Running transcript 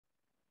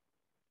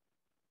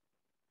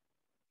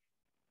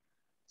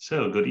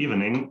So good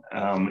evening.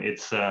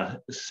 It's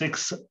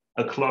 6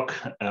 o'clock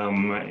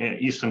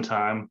Eastern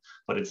time,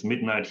 but it's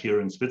midnight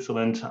here in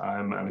Switzerland.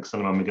 I'm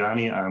Alexander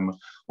Mameghani. I'm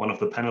one of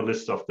the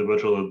panelists of the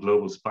Virtual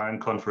Global Spine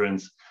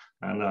Conference,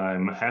 and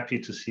I'm happy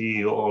to see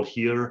you all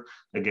here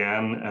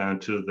again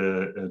to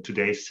the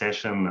today's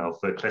session of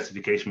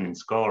classification in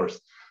scores.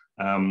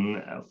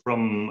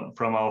 From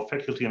our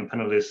faculty and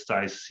panelists,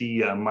 I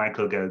see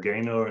Michael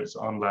Galgano is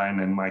online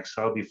and Mike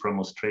Salby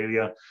from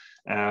Australia.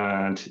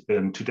 And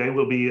today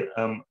will be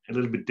a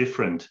little bit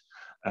different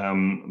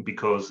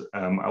because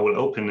I will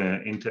open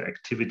an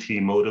interactivity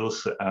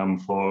modus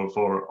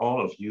for all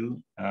of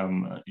you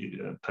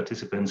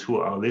participants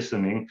who are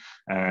listening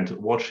and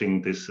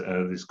watching this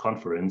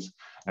conference.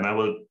 And I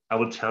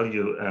will tell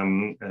you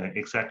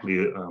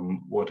exactly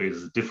what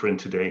is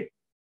different today.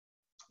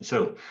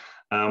 So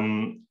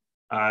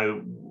I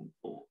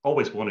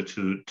always wanted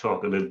to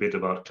talk a little bit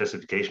about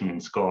classification in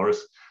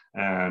scores.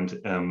 And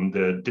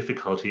the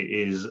difficulty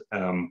is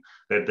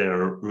that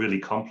they're really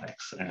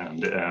complex,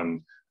 and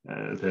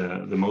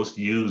the most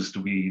used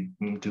we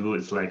do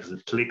is like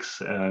the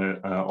CLICS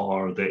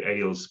or the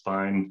AO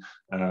spine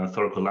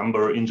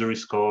thoracolumbar injury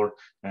score.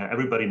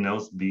 Everybody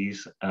knows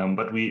these,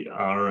 but we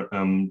are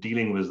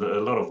dealing with a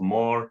lot of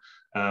more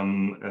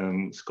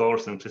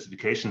scores and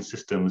classification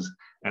systems.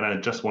 And I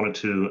just wanted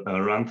to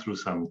run through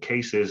some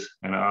cases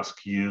and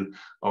ask you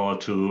all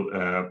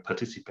to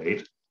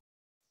participate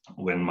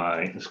when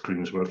my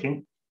screen is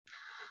working.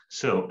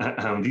 So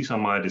these are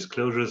my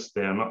disclosures.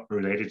 They are not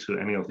related to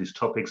any of these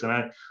topics.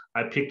 And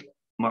I picked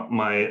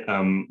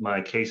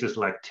my cases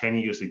like 10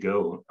 years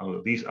ago.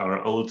 These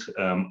are old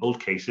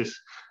cases.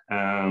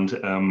 And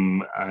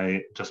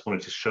I just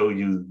wanted to show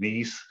you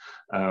these.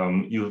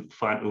 You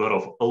find a lot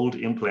of old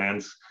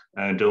implants.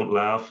 Don't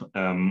laugh.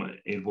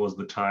 It was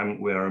the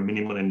time where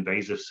minimal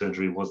invasive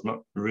surgery was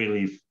not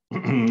really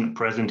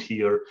present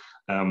here.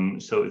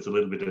 So it's a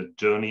little bit of a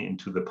journey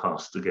into the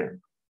past again.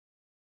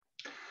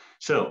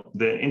 So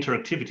the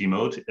interactivity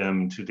mode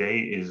today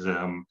is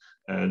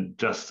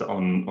just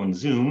on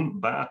Zoom,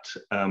 but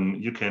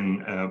you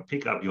can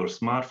pick up your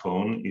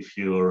smartphone if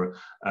you're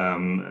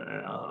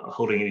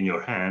holding it in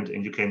your hand,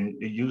 and you can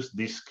use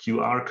this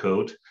QR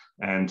code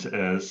and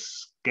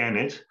scan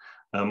it.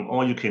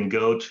 Or you can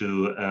go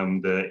to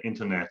the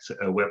internet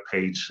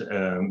webpage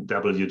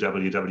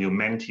www.menti.com,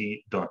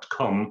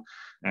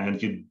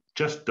 and you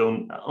just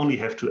don't only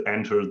have to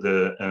enter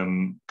the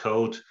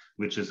code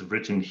which is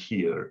written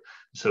here.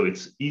 So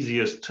it's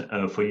easiest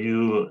for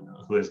you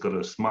who has got a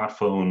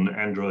smartphone,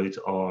 Android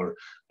or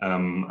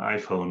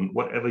iPhone,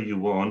 whatever you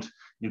want.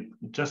 You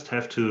just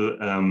have to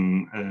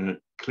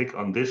click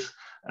on this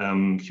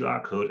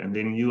QR code, and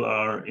then you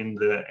are in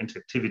the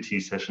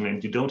interactivity session,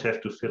 and you don't have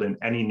to fill in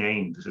any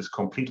name. This is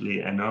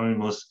completely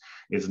anonymous.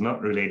 It's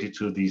not related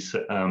to these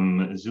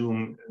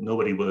Zoom.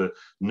 Nobody will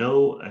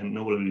know and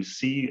nobody will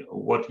see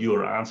what you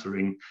are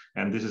answering.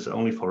 And this is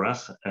only for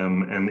us.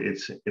 And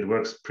it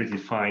works pretty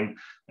fine.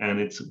 And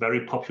it's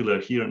very popular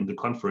here in the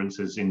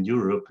conferences in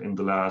Europe in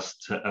the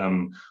last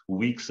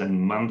weeks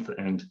and months.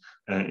 And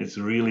it's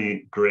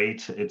really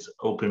great. It's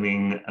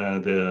opening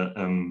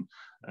the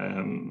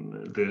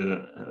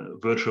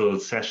virtual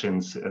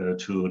sessions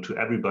to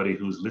everybody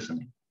who's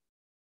listening.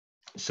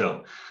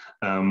 So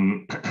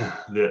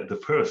the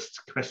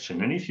first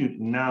question, and if you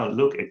now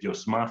look at your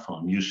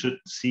smartphone, you should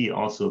see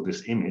also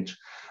this image,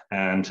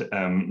 and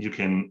you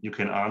can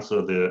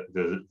answer the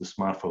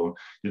smartphone.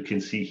 You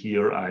can see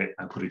here, I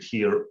put it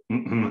here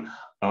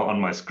on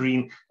my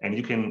screen, and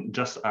you can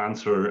just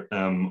answer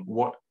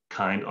what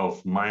kind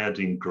of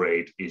myodin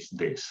grade is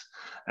this,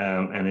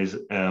 and is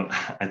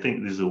I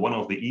think this is one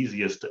of the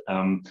easiest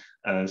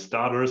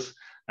starters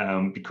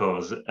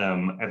because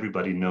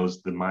everybody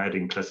knows the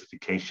myodin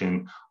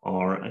classification.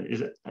 Or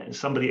is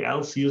somebody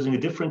else using a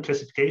different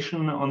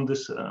classification on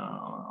this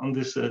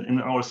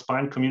in our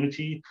spine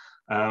community?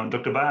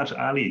 Dr. Baj,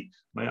 Ali,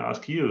 may I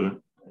ask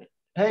you?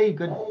 Hey,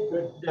 good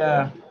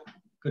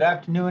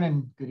afternoon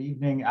and good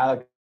evening,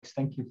 Alex.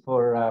 Thank you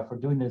for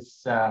doing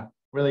this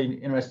really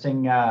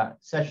interesting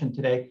session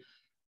today.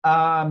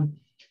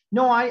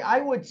 No, I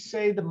would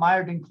say the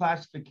myodin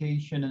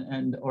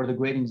classification or the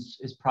gradings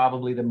is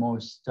probably the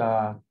most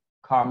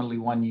commonly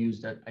one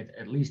used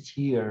at least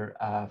here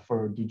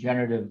for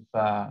degenerative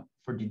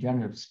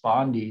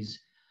spondies.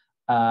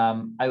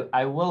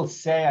 I will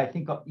say, I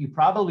think you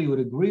probably would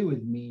agree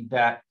with me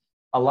that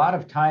a lot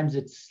of times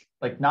it's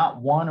like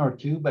not 1 or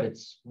 2, but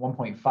it's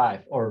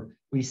 1.5, or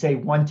we say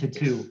 1 to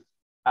 2.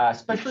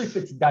 Especially if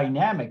it's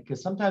dynamic,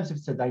 because sometimes if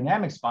it's a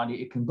dynamic spondy,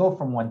 it can go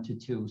from 1 to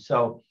 2.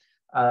 So,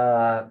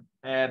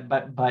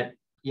 but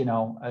you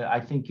know, I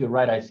think you're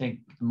right. I think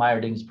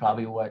myodin is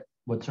probably what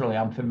certainly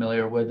I'm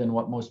familiar with and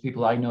what most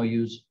people I know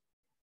use.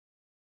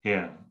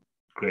 Yeah,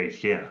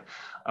 great. Yeah.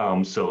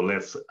 So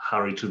let's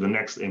hurry to the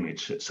next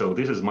image. So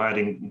this is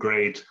myodin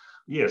grade.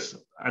 Yes,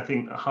 I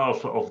think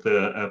half of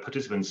the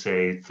participants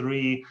say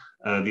 3,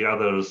 the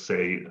others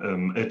say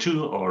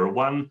 2 or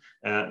 1.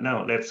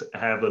 Now let's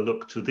have a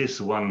look to this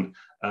one.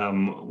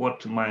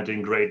 What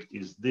myelin grade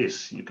is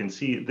this? You can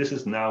see this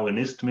is now an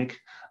isthmic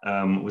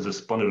with a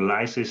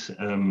spondylolysis.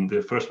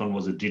 The first one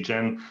was a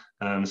degen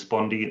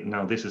spondy.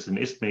 Now this is an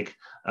isthmic.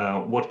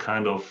 What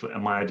kind of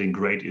myelin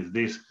grade is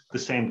this? The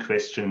same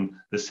question,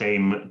 the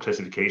same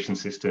classification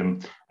system,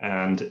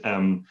 and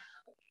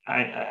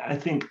I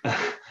think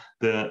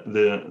the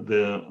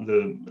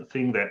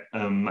thing that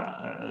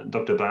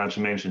Dr. Barge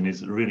mentioned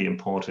is really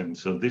important.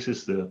 So this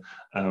is the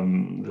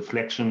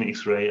flexion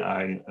X-ray.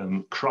 I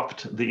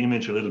cropped the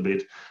image a little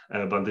bit,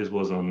 but this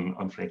was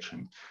on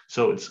flexion.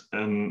 So it's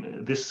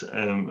this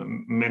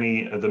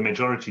the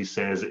majority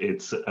says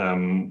it's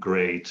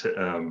grade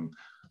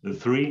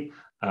 3.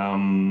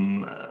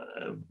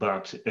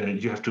 But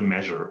you have to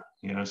measure,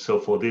 so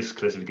for this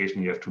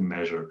classification you have to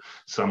measure.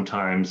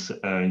 Sometimes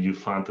you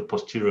find the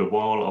posterior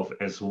wall of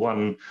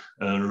S1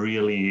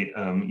 really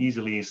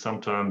easily.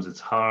 Sometimes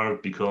it's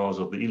hard because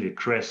of the iliac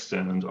crest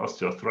and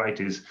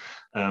osteoarthritis,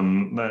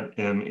 but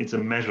it's a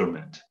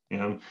measurement.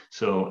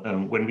 So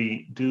when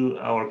we do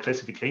our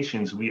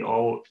classifications, we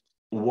all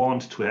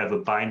want to have a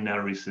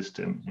binary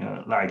system,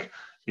 like,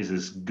 is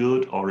this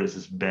good or is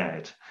this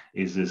bad?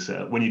 Is this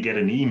when you get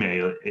an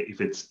email,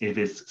 if it's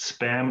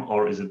spam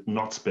or is it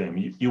not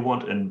spam? You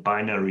want a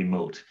binary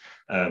mode,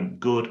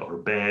 good or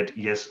bad,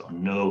 yes or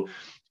no.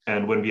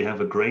 And when we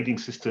have a grading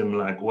system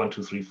like 1,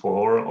 2, 3,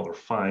 4 or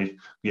 5,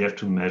 we have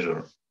to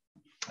measure.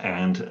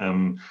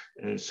 And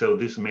so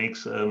this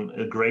makes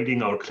a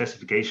grading or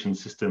classification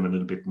system a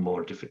little bit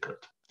more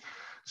difficult.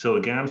 So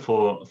again,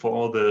 for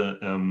all the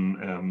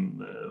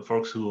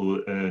folks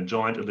who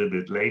joined a little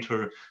bit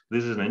later,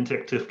 this is an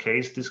interactive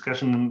case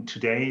discussion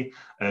today.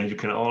 You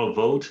can all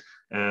vote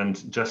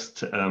and just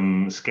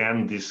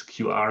scan this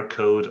QR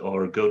code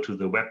or go to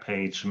the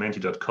webpage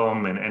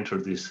menti.com and enter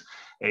this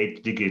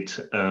 8-digit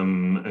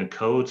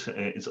code.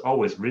 It's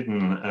always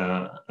written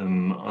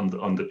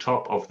on the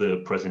top of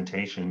the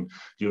presentation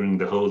during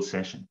the whole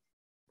session.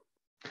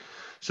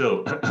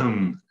 So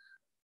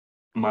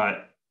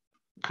my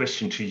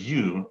question to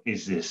you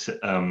is this: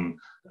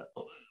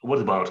 what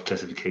about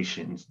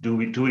classifications? Do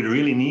we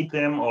really need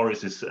them, or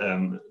is this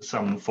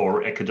some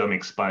for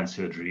academic spine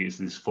surgery? Is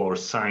this for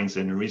science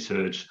and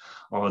research,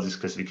 all these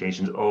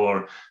classifications,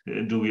 or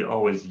do we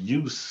always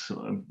use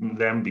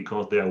them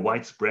because they are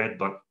widespread,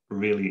 but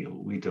really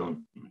we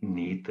don't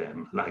need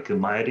them, like a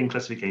myelin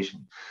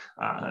classification?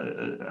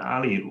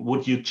 Ali,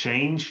 would you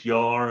change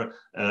your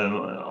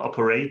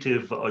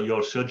operative or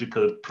your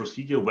surgical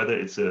procedure, whether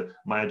it's a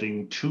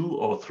myelin 2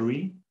 or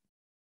 3?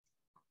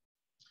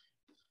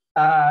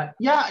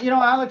 Yeah,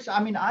 Alex,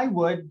 I mean, I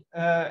would,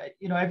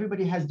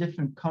 everybody has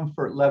different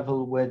comfort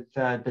level with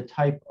the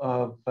type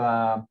of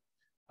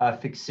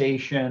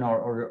fixation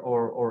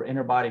or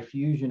interbody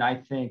fusion. I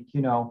think,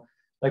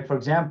 like, for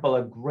example,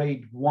 a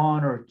grade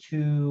 1 or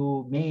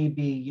 2,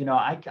 maybe,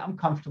 I'm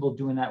comfortable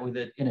doing that with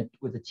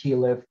a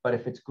T-lift, but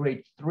if it's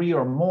grade 3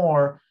 or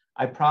more,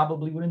 I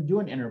probably wouldn't do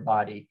an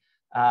interbody.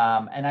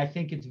 And I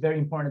think it's very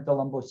important at the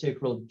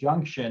lumbosacral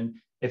junction.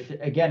 If,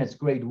 again, it's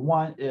grade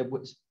 1, it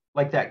was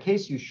like that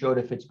case you showed,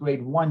 if it's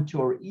grade 1, 2,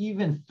 or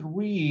even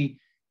 3,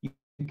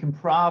 you can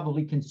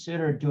probably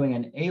consider doing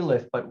an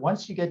A-lift. But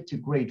once you get to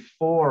grade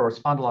 4 or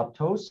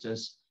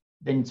spondyloptosis,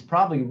 then it's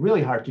probably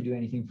really hard to do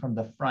anything from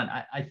the front.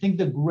 I think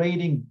the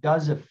grading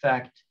does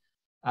affect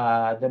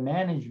the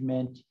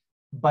management,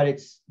 but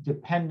it's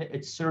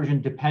surgeon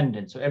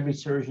dependent. So every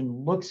surgeon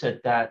looks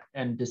at that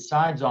and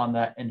decides on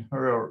that in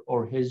her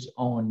or his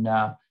own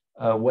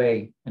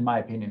way, in my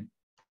opinion.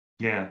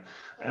 Yeah,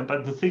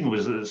 but the thing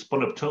with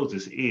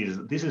spondyloptosis is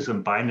this is a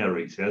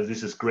binary. So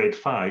this is grade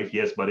 5,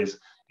 yes, but is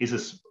a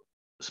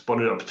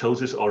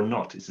spondyloptosis or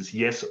not? Is this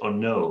yes or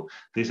no?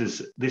 This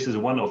is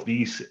one of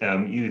these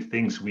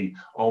things we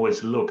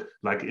always look,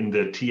 like in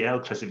the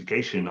TL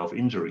classification of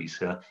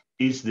injuries.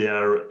 Is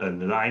there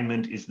an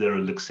alignment? Is there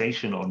a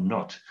luxation or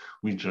not?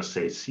 We just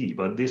say C,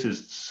 but this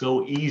is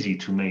so easy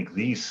to make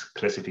these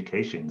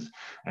classifications.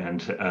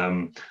 And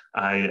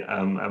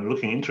I'm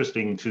looking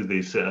interesting to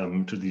this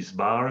to these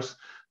bars,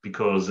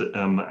 because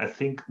I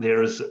think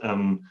there's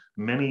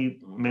many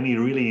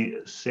really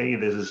say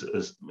this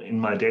is in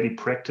my daily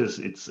practice.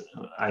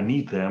 I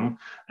need them,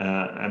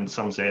 and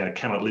some say I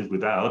cannot live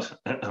without.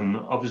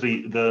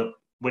 Obviously,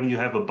 when you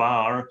have a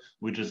bar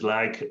which is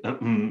like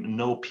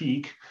no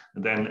peak,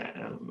 then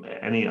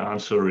any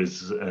answer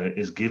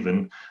is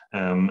given.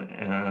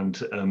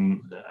 And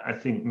I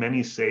think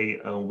many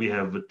say we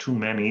have too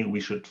many. We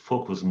should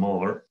focus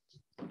more.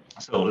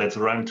 So let's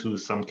run to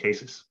some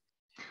cases.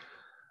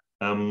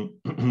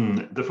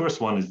 The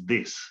first one is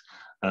this.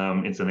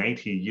 It's an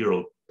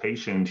 80-year-old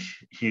patient.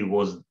 He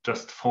was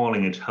just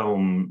falling at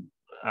home,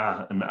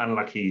 an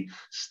unlucky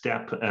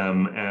step,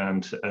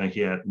 and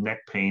he had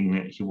neck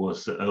pain. He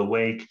was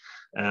awake,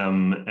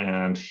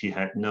 and he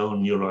had no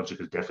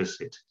neurological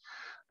deficit.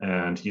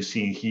 And you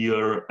see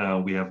here,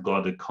 we have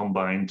got a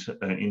combined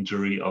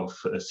injury of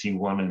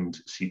C1 and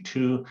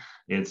C2.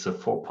 It's a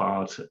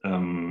 4-part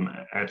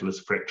atlas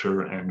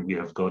fracture, and we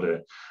have got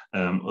a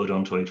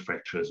odontoid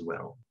fracture as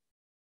well.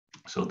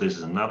 So this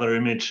is another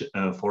image,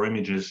 4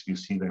 images, you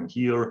see them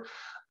here.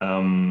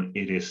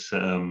 It is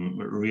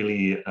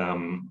really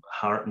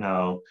hard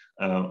now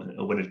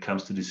when it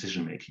comes to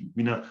decision making.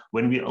 You know,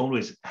 when we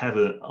only have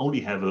a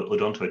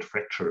odontoid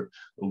fracture,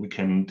 we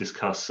can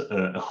discuss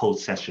a whole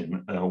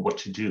session what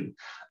to do.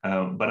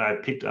 But I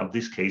picked up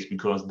this case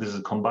because this is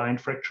a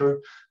combined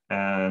fracture,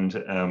 and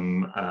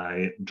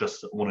I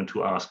just wanted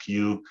to ask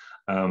you,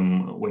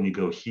 when you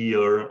go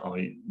here or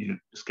you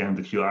scan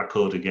the QR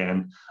code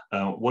again,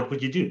 what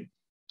would you do?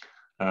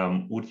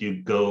 Would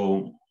you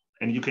go,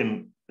 and you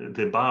can,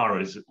 the bar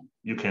is,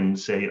 you can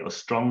say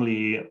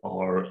strongly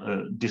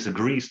or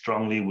disagree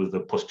strongly with the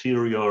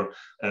posterior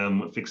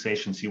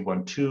fixation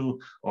C1-2,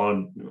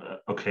 or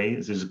okay,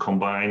 this is a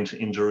combined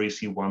injury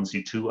C1,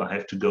 C2, I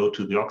have to go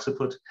to the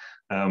occiput.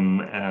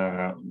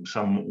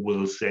 Some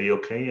will say,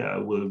 okay, I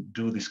will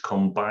do this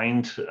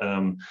combined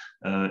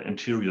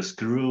anterior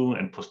screw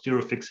and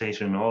posterior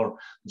fixation, or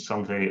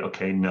some say,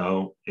 okay,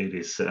 no, it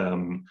is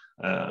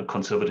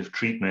conservative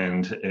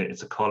treatment,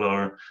 it's a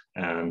collar,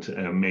 and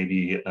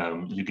maybe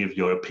you give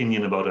your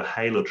opinion about a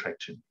halo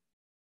traction.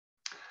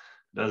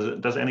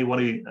 Does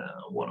anybody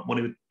want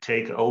to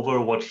take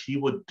over what he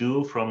would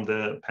do from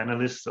the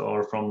panelists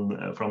or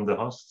from the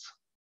hosts?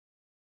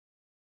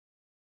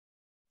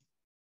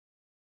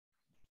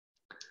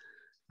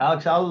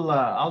 Alex,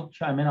 I'll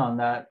chime in on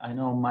that. I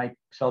know Mike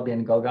Selby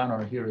and Galgano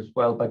are here as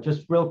well, but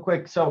just real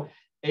quick. So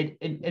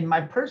in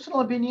my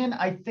personal opinion,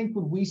 I think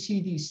when we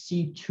see these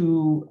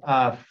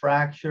C2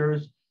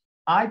 fractures,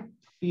 I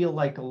feel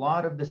like a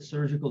lot of the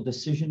surgical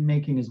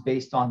decision-making is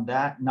based on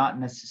that, not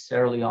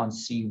necessarily on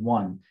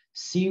C1.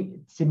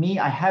 To me,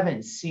 I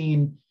haven't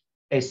seen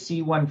a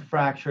C1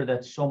 fracture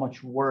that's so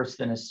much worse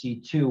than a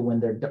C2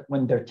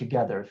 when they're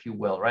together, if you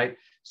will, right?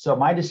 So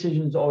my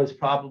decision is always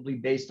probably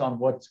based on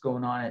what's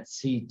going on at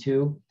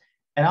C2.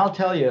 And I'll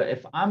tell you,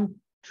 if I'm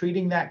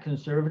treating that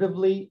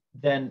conservatively,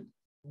 then,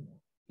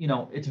 you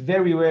know, it's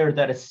very rare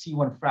that a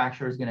C1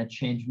 fracture is going to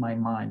change my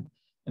mind.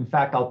 In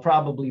fact, I'll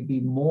probably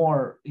be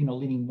more, you know,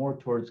 leaning more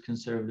towards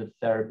conservative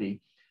therapy.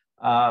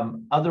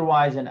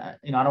 Otherwise, and,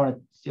 you know, I don't want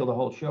to steal the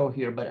whole show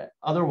here, but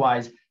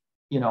otherwise,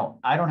 you know,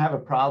 I don't have a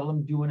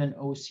problem doing an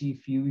OC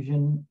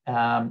fusion.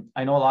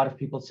 I know a lot of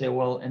people say,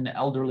 well, in the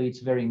elderly,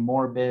 it's very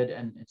morbid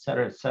and et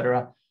cetera, et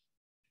cetera.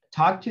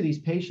 Talk to these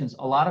patients.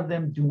 A lot of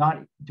them do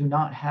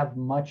not have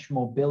much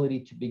mobility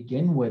to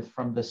begin with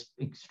from this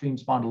extreme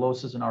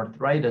spondylosis and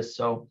arthritis.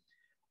 So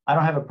I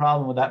don't have a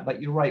problem with that,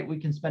 but you're right. We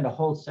can spend a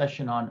whole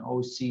session on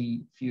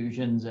OC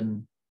fusions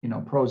and, you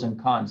know, pros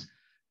and cons.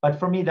 But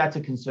for me, that's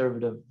a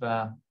conservative,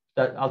 that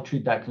I'll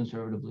treat that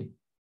conservatively.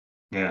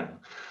 Yeah.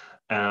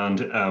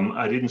 And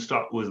I didn't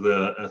start with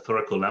the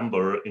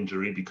thoracolumbar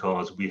injury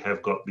because we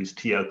have got this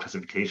TL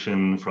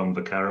classification from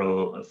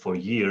Vaccaro for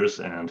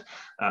years. And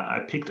I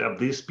picked up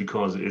this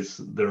because it's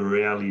the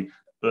really,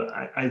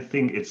 I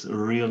think it's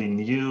really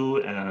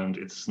new and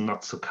it's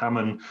not so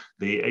common.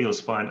 The AO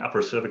spine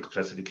upper cervical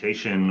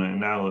classification,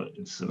 now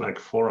it's like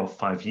 4 or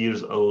 5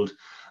 years old.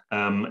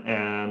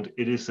 And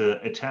it is an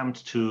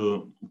attempt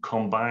to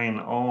combine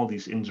all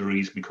these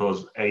injuries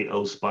because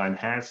AO spine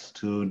has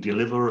to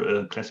deliver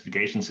a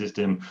classification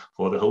system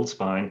for the whole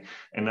spine.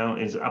 And now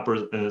it's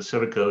upper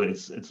cervical,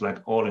 it's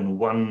like all in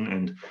one.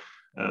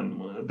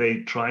 And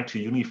they try to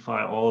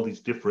unify all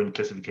these different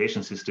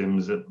classification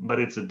systems, but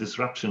it's a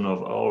disruption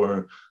of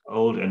our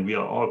old, and we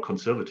are all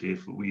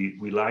conservative.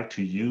 We like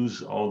to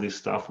use all this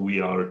stuff.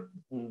 We are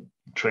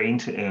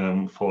trained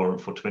for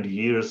 20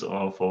 years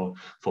or for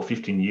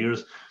 15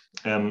 years.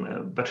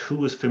 But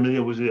who is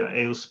familiar with the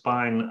AO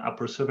spine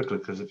upper cervical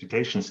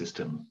classification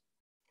system?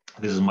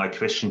 This is my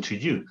question to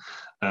you.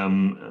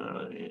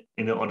 In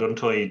the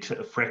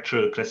odontoid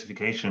fracture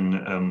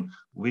classification,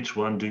 which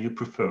one do you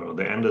prefer,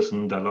 the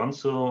Anderson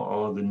d'Alonso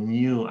or the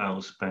new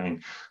AO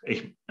spine?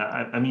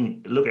 I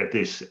mean, look at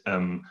this.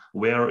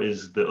 Where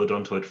is the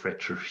odontoid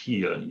fracture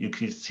here? You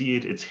can see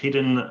it, it's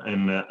hidden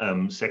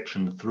in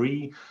section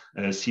 3,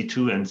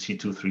 C2 and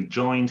C2-3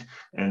 joint.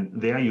 And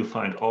there you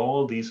find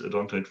all these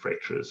odontoid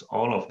fractures,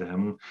 all of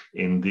them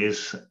in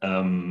this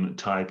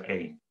type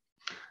A.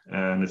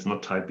 And it's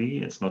not type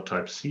B, it's not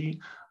type C.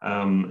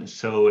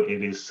 So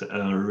it is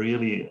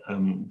really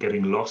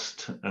getting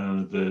lost,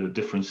 the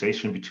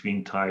differentiation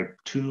between type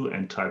 2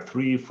 and type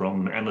 3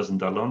 from Anderson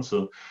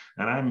d'Alonso.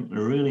 And I'm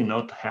really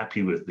not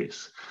happy with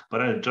this.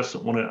 But I just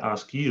want to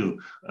ask you,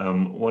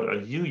 what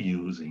are you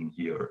using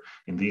here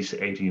in this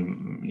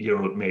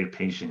 80-year-old male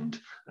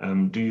patient?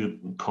 Do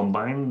you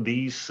combine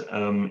these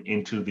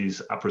into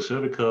this upper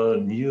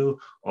cervical new,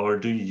 or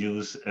do you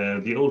use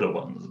the older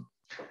ones?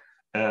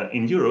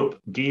 In Europe,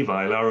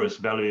 Geweiler is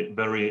very,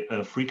 very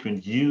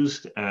frequent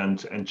used,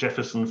 and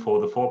Jefferson for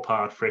the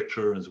 4-part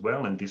fracture as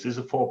well. And this is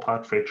a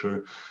 4-part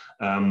fracture.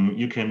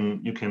 You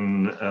can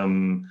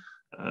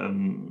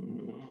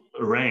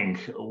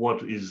rank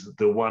what is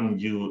the one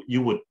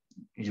you would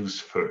use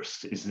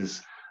first? Is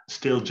this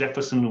still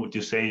Jefferson? Would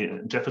you say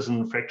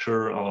Jefferson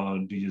fracture, or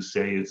do you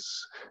say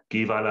it's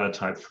Geweiler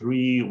type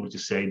 3? Would you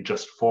say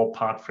just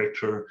 4-part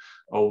fracture,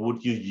 or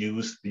would you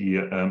use the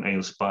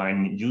AO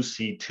spine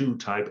UC2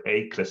 type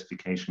A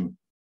classification?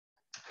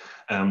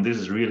 This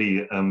is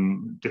really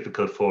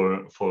difficult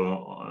for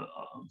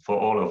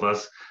all of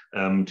us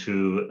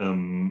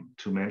to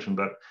mention,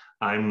 but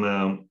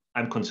I'm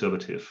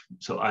conservative,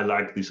 so I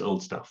like this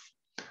old stuff.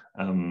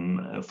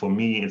 For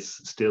me,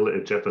 it's still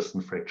a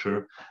Jefferson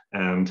fracture,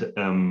 and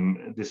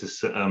this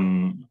is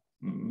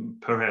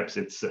perhaps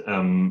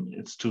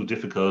it's too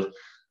difficult,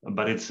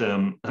 but it's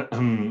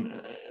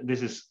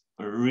this is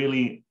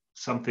really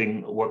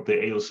something what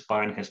the AO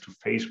spine has to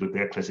face with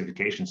their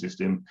classification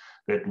system,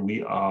 that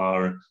we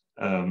are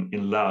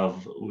in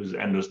love with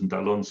Anderson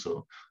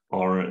D'Alonso,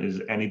 or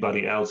is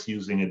anybody else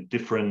using a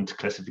different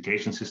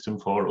classification system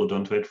for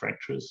odontoid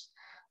fractures?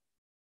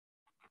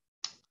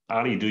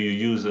 Ali, do you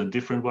use a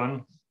different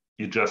one?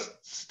 You just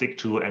stick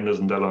to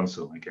Anderson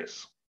D'Alonso, I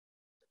guess.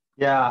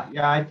 Yeah,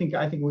 I think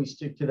we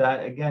stick to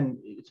that. Again,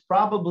 it's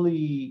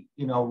probably,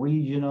 you know,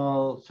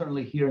 regional,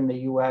 certainly here in the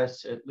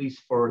US, at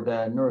least for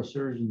the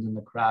neurosurgeons in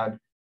the crowd.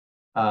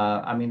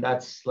 I mean,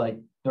 that's like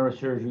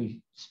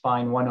neurosurgery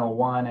spine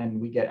 101,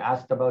 and we get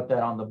asked about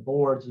that on the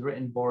boards,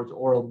 written boards,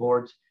 oral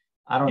boards.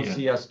 I don't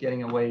see us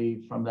getting away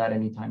from that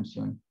anytime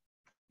soon.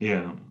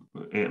 Yeah,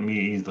 me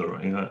either.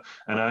 Yeah.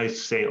 And I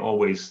say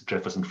always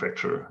Jefferson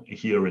fracture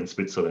here in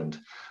Switzerland.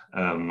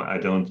 I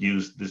don't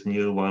use this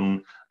new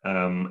one,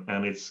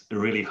 and it's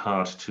really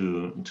hard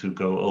to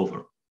go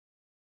over.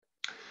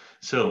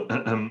 So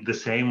the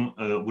same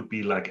would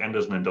be like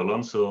Anderson and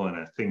D'Alonso, and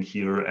I think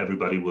here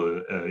everybody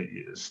will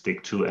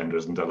stick to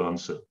Anderson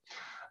D'Alonso.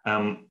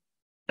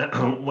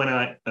 When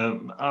I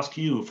ask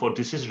you for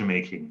decision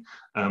making,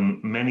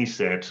 many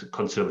said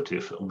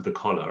conservative with the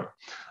collar.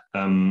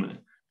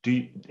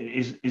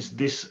 Is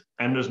this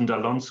Anderson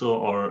D'Alonso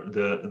or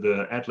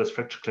the Atlas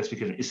fracture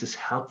classification, is this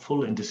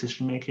helpful in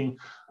decision making?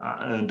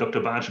 Dr.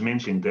 Bartsch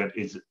mentioned that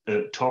it's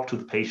talk to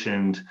the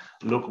patient,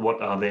 look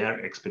what are their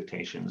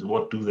expectations,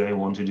 what do they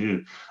want to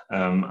do,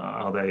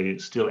 are they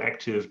still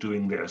active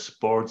doing their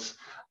sports,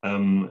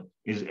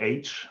 is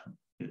age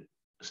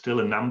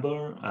still a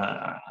number?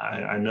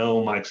 I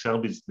know Mike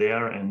Selby is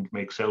there, and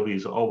Mike Selby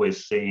is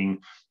always saying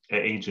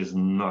age is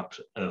not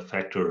a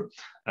factor.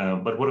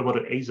 But what about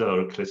the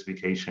ASA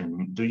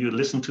classification? Do you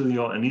listen to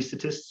your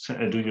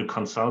anesthetists? Do you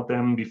consult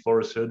them before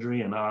a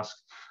surgery and ask,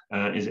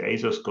 is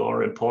ASA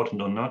score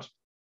important or not?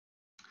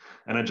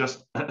 And I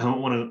just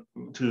wanted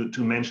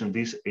to mention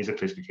this ASA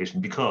classification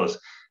because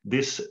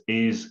this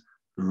is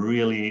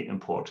really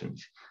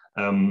important.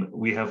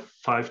 We have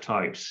 5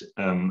 types,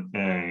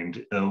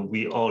 and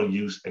we all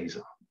use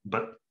ASA,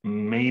 but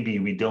maybe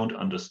we don't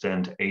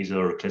understand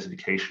ASA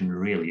classification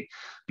really,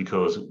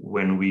 because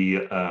when we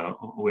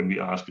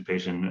ask the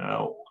patient,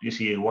 is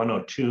he 1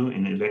 or 2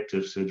 in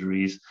elective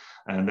surgeries,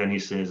 and then he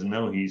says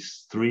no,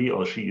 he's 3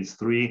 or she is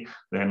 3,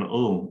 then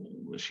oh,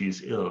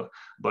 she's ill.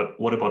 But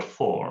what about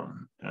 4?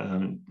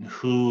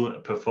 Who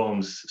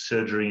performs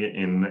surgery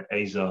in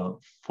ASA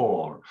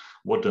 4?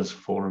 What does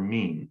 4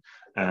 mean?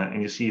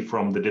 And you see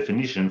from the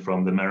definition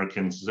from the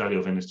American Society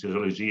of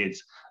Anesthesiology,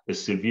 it's a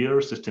severe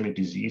systemic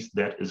disease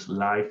that is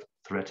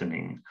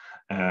life-threatening.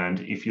 And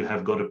if you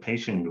have got a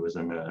patient with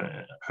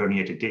a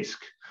herniated disc,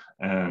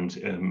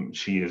 and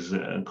she is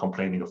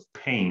complaining of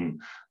pain,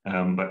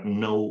 but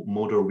no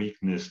motor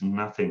weakness,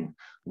 nothing,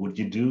 would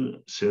you do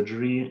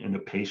surgery in a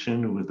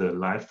patient with a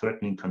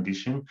life-threatening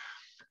condition?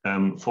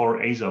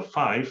 For ASA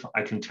 5,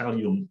 I can tell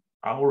you,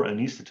 our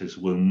anesthetist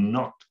will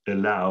not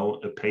allow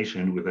a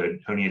patient with a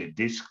herniated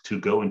disc to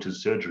go into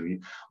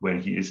surgery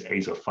when he is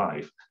ASA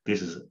 5.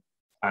 This is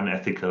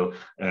unethical,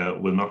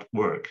 will not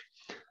work.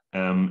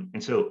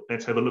 And so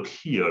let's have a look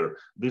here.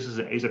 This is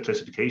an ASA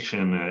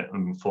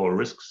classification for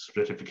risk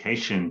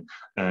stratification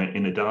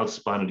in adult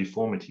spinal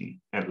deformity.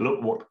 And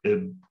look what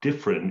a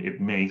difference it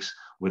makes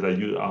whether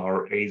you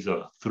are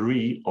ASA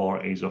 3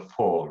 or ASA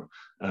 4.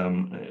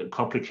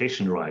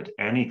 Complication rate,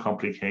 any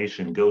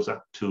complication goes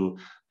up to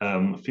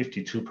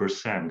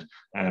 52%.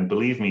 And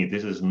believe me,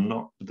 this is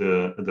not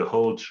the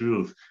whole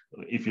truth.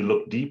 If you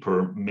look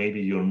deeper,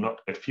 maybe you're not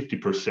at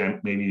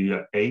 50%, maybe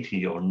you're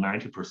 80 or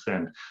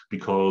 90%,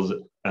 because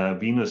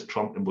venous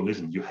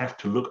thromboembolism, you have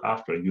to look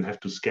after, you have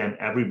to scan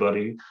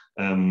everybody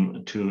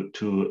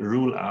to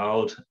rule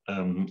out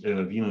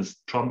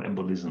venous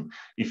thromboembolism.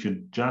 If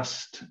you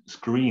just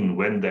screen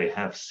when they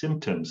have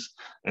symptoms,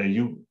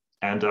 you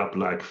end up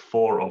like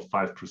 4 or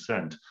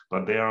 5%,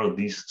 but there are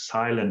these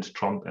silent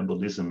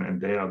thromboembolism, and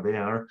they are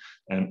there,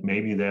 and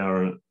maybe they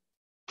are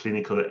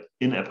clinical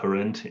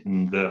inapparent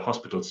in the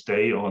hospital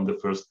stay or in the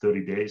first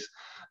 30 days,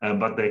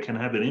 but they can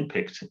have an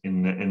impact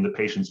in the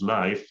patient's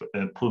life,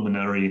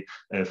 pulmonary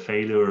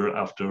failure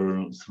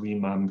after 3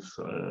 months,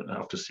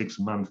 after 6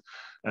 months.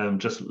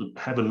 Just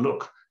have a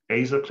look.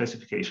 ASA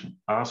classification.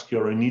 Ask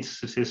your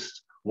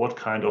anesthetist what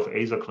kind of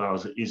ASA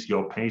class is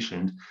your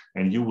patient,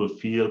 and you will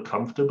feel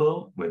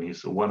comfortable when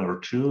he's 1 or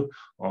 2,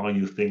 or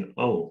you think,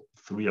 oh,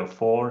 3 or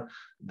 4,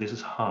 this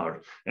is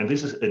hard. And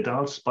this is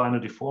adult spinal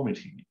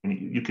deformity. And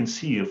you can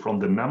see from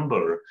the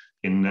number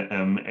in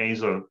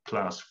ASA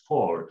class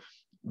 4,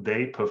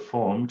 they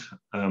performed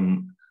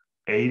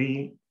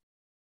 80,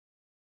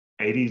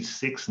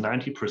 86,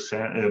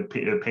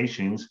 90%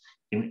 patients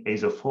in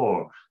ASA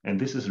 4, and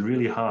this is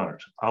really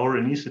hard. Our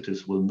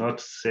anesthetists will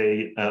not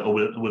say,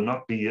 will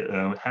not be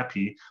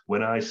happy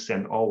when I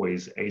send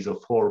always ASA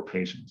 4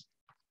 patients.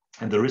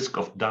 And the risk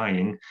of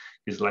dying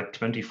is like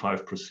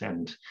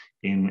 25%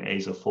 in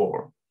ASA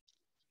 4.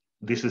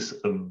 This is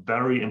a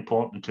very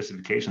important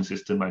classification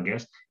system, I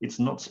guess. It's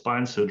not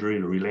spine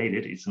surgery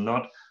related, it's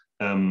not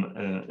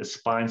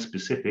spine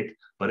specific,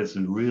 but it's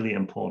really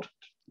important.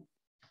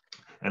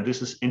 And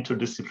this is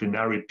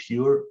interdisciplinary,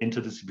 pure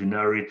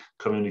interdisciplinary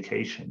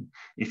communication.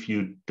 If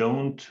you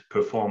don't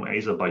perform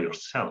ASA by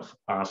yourself,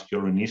 ask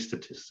your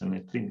anesthetist. And I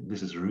think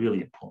this is really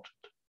important.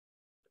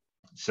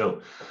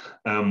 So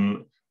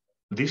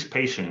this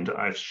patient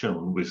I've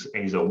shown with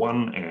ASA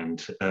 1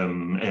 and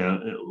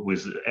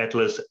with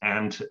Atlas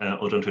and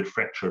odontoid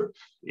fracture,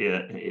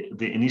 the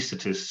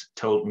anesthetist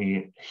told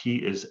me he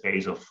is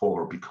ASA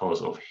 4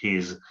 because of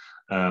his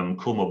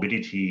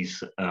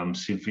comorbidities,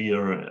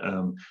 severe.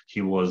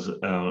 He was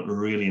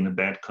really in a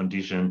bad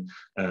condition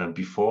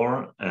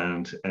before,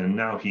 and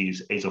now he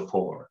is ASA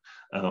 4.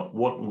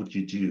 What would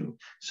you do?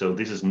 So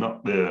this is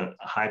not the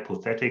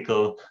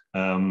hypothetical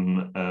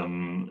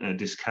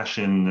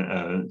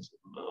discussion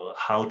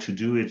how to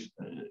do it.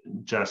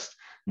 Just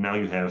now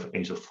you have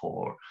ASA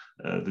 4.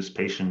 This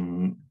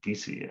patient,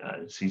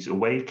 he's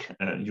awake.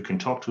 You can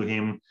talk to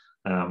him,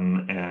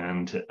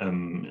 and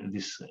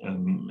this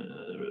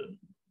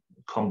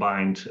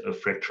combined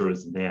fracture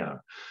is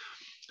there.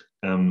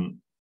 Let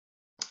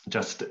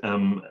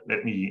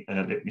me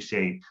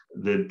say,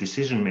 the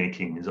decision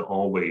making is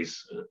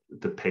always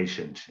the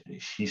patient.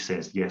 He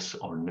says yes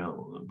or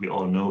no. We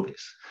all know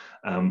this.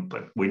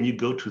 But when you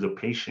go to the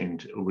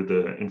patient with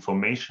the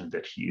information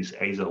that he is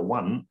ASA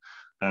 1,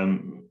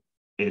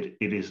 it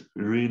is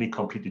really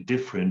completely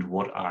different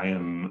what I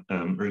am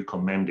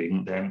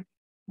recommending than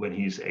when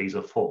he's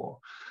ASA 4.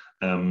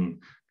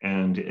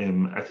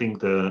 I think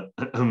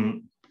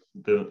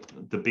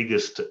the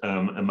biggest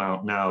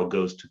amount now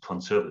goes to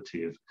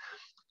conservative.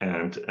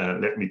 And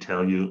let me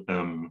tell you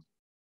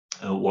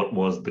what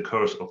was the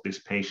course of this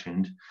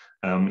patient.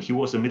 He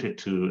was admitted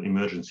to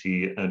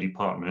emergency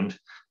department,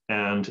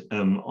 and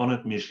on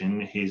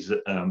admission, his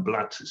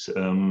blood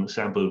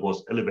sample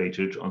was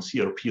elevated on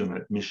CRP on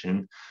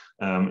admission.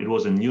 It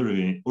was a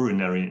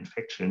urinary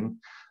infection.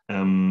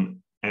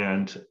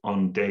 And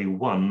on day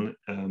 1,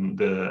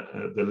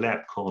 the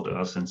lab called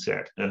us and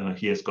said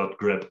he has got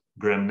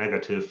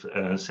gram-negative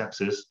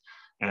sepsis,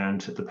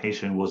 and the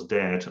patient was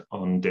dead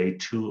on day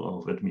 2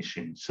 of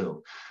admission.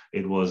 So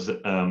it was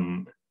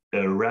a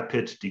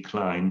rapid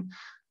decline.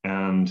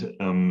 And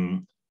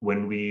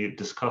when we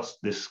discussed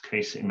this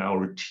case in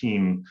our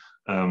team,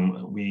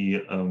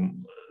 we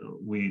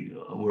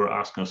were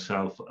asking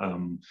ourselves,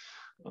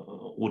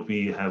 would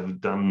we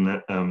have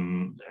done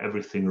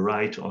everything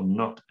right or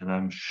not? And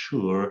I'm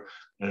sure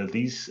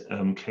these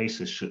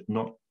cases should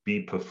not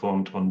be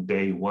performed on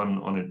day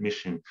 1 on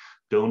admission.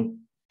 Don't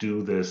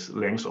do this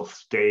length of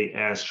stay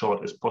as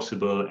short as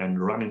possible and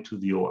run into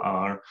the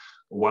OR.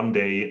 1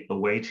 day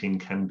waiting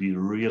can be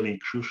really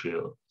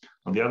crucial.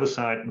 On the other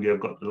side, we have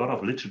got a lot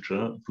of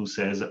literature who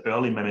says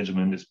early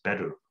management is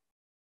better.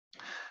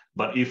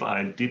 But if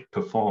I did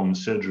perform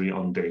surgery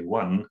on day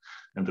 1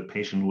 and the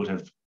patient would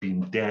have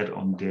been dead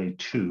on day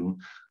 2,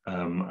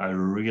 I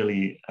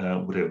really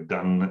would have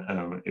done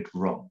it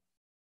wrong.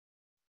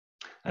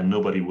 And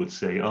nobody would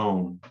say,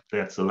 oh,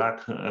 that's a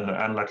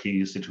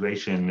unlucky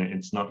situation,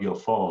 it's not your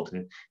fault.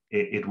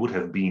 It would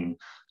have been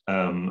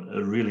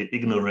a really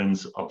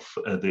ignorance of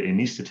the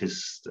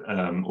anesthetist's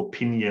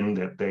opinion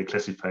that they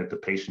classified the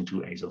patient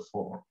to ASA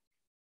 4.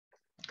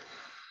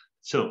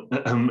 So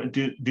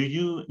do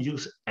you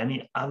use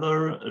any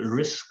other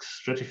risk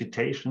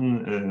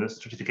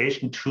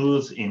stratification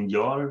tools in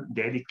your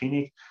daily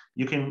clinic?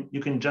 You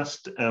can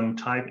just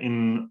type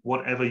in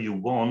whatever you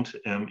want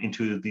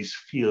into this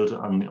field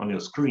on your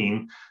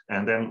screen,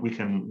 and then we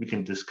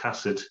can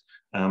discuss it.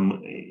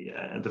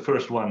 The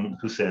first one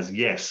who says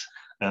yes,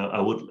 I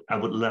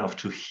would love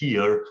to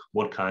hear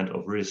what kind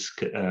of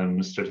risk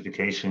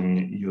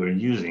stratification you are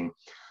using.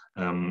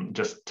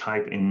 Just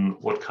type in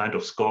what kind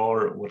of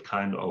score, what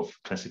kind of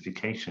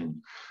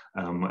classification.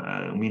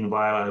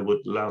 Meanwhile, I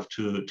would love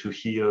to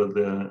hear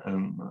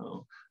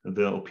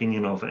the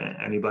opinion of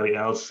anybody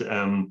else.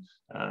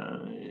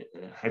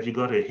 Have you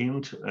got a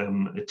hint,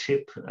 a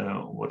tip?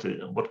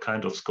 What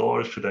kind of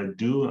score should I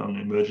do on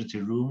the emergency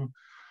room?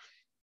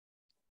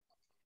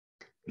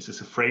 Is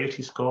this a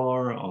frailty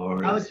score,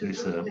 or is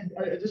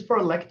this for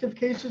elective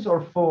cases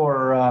or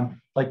for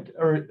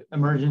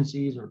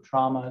emergencies or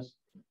traumas?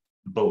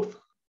 Both.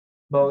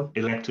 Both.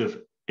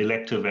 Elective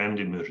and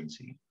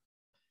emergency.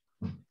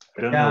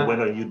 I don't know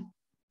whether you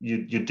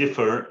you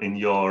differ in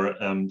your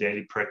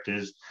daily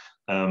practice.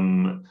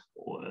 Um,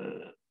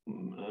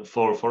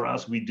 for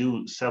us, we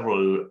do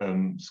several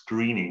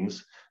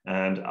screenings,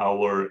 and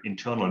our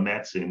internal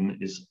medicine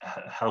is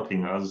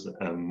helping us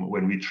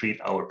when we treat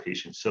our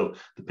patients. So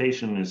the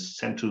patient is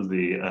sent to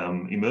the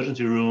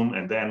emergency room,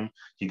 and then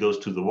he goes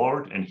to the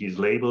ward, and he's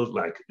labeled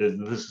like this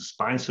is a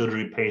spine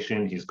surgery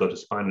patient. He's got a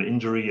spinal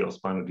injury or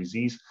spinal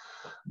disease.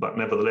 But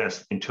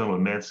nevertheless, internal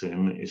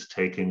medicine is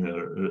taking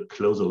a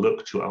closer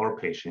look to our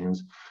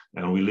patients,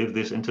 and we live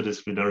this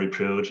interdisciplinary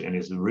approach, and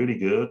it's really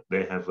good.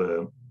 They have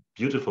a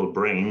beautiful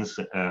brains,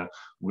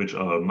 which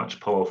are much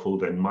powerful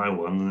than my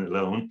one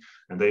alone,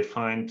 and they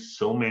find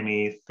so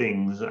many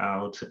things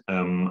out.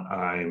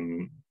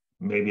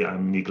 Maybe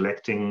I'm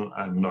neglecting,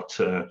 I'm not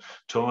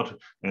taught,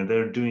 and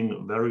they're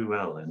doing very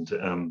well.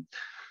 And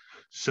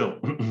so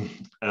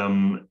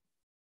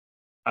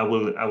I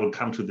will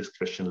come to this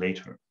question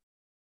later.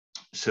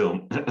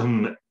 So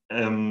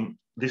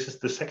this is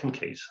the second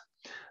case.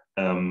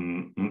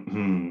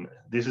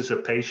 This is a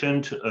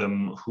patient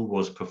who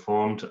was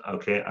performed.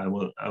 Okay, I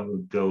will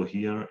go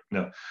here.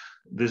 No,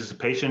 this is a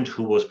patient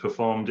who was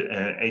performed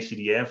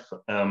ACDF,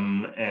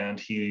 and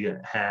he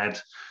had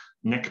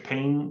neck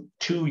pain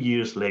 2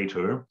 years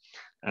later,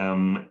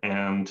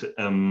 and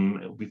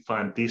we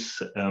find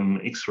this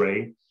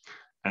X-ray,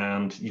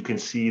 and you can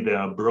see there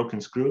are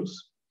broken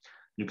screws.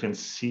 You can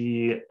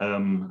see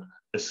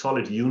a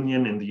solid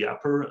union in the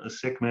upper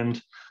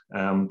segment,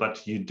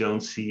 but you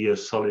don't see a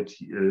solid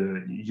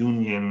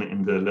union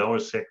in the lower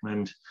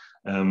segment.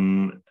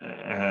 And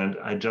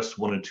I just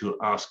wanted to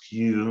ask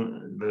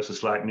you, there's a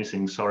slide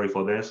missing, sorry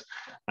for this.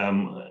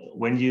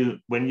 When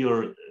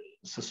you're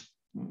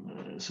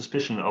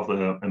suspicion of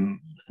a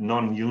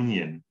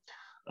non-union,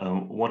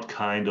 what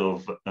kind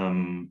of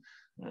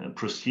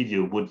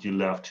procedure would you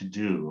love to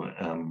do?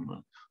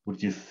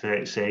 Would you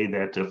say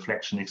that a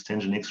flexion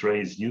extension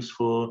X-ray is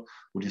useful?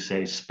 Would you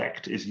say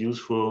SPECT is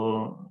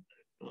useful?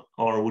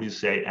 Or would you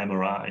say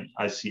MRI?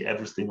 I see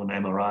everything on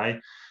MRI,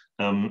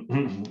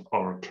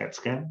 or CAT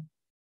scan?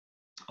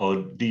 Or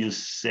do you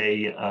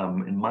say,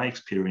 in my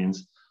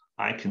experience,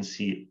 I can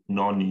see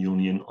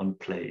non-union on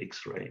play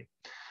X-ray?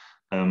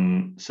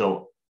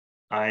 So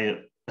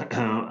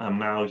I'm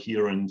now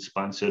here in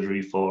spine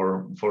surgery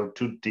for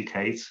 2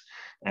 decades,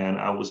 and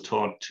I was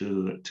taught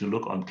to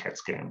look on CAT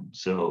scan.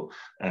 So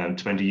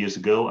 20 years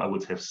ago, I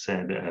would have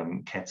said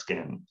CAT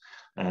scan.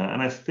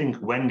 And I think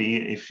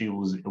Wendy, if she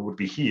would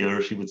be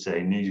here, she would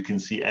say, no, you can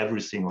see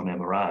everything on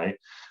MRI.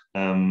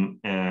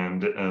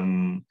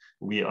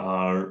 We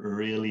are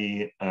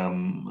really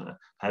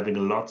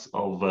having lots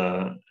of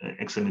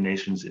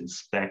examinations in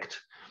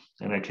SPECT.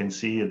 And I can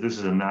see this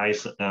is a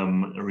nice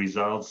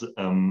result.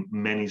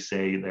 Many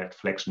say that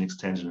flexion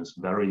extension is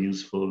very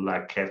useful,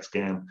 like CAT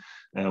scan,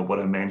 what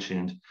I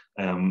mentioned.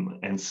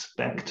 And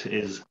SPECT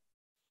is,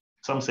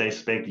 some say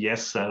SPECT,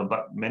 yes,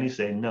 but many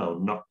say no,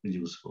 not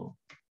useful.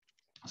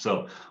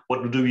 So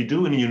what do we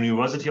do in a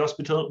university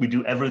hospital? We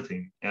do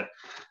everything.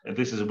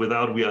 This is we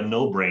are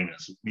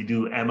no-brainers. We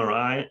do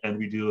MRI and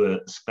we do a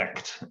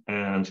SPECT.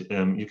 And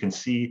you can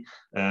see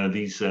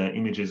these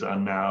images are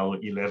now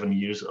 11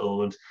 years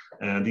old.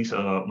 These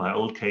are my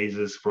old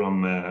cases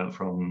from a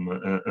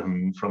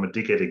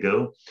decade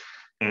ago.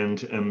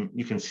 And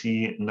you can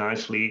see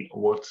nicely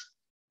what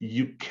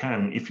you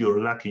can, if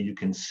you're lucky, you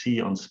can see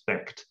on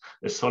SPECT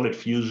a solid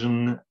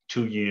fusion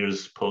 2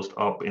 years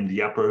post-op in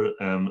the upper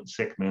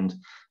segment,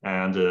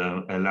 and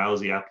a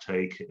lousy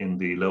uptake in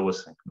the lower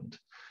segment.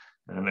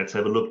 And let's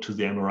have a look to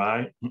the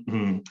MRI.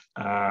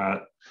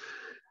 I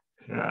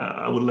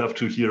would love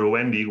to hear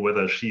Wendy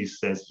whether she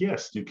says,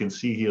 yes, you can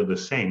see here the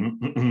same,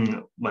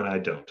 but I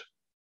don't.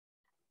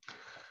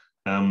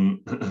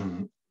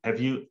 Have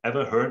you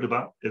ever heard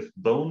about a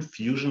bone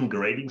fusion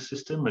grading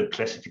system, a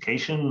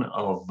classification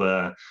of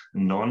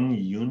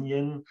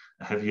non-union?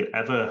 Have you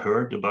ever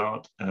heard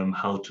about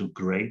how to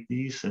grade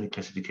these in a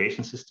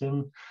classification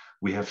system?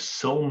 We have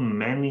so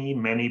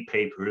many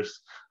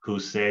papers who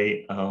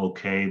say,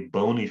 okay,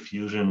 bone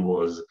fusion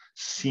was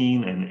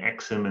seen and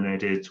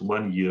examined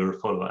 1 year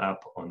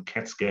follow-up on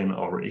CAT scan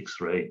or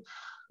X-ray.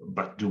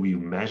 But do we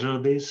measure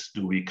this?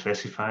 Do we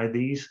classify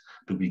these?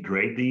 Do we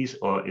grade these?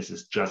 Or is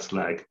it just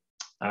like,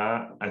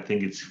 I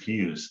think it's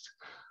fused?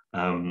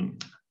 Dr.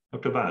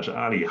 Baj,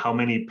 Ali, how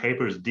many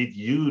papers did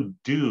you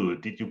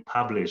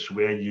publish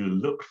where you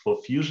looked for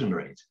fusion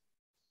rate?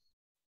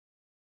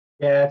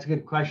 Yeah, that's a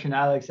good question,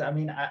 Alex. I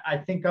mean, I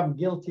think I'm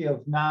guilty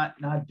of not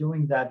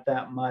doing that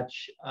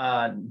much,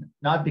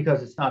 not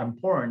because it's not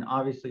important.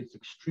 Obviously, it's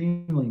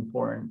extremely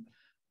important.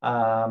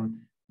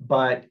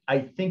 But I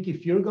think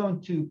if you're going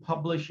to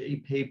publish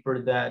a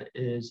paper that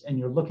is, and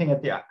you're looking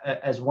at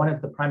as one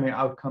of the primary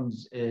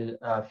outcomes is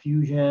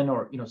fusion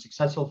or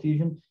successful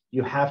fusion,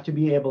 you have to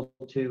be able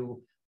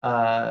to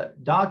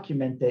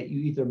document that you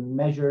either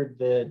measured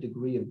the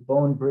degree of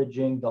bone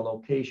bridging, the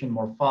location,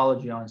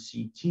 morphology on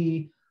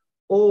CT,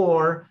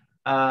 or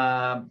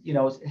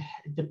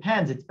it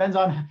depends. It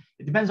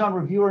depends on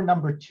reviewer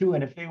number 2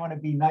 and if they want to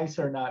be nice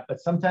or not. But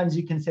sometimes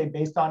you can say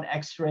based on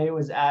X-ray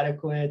was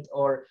adequate,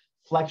 or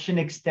flexion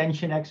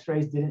extension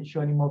x-rays didn't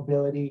show any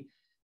mobility.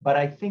 But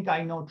I think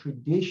I know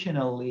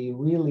traditionally,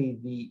 really,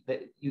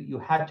 you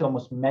had to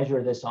almost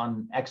measure this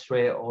on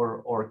x-ray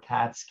or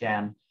CAT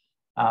scan.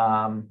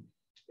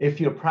 If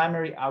your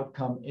primary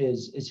outcome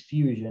is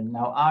fusion.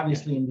 Now,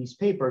 obviously, in these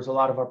papers, a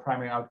lot of our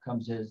primary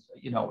outcomes is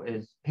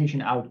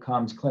patient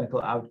outcomes,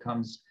 clinical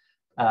outcomes,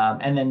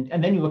 and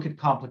then you look at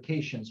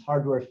complications,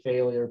 hardware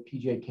failure,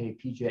 PJK,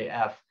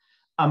 PJF.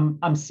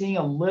 I'm seeing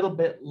a little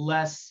bit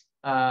less,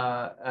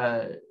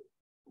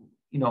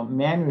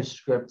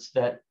 manuscripts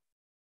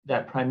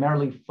that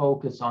primarily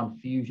focus on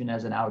fusion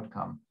as an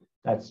outcome.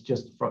 That's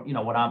just from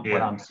what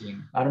I'm seeing.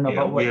 I don't know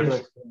about what your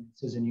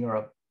experience is in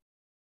Europe.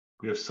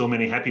 We have so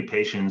many happy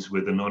patients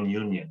with a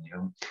non-union.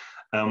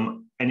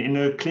 And in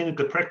a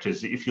clinical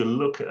practice, if you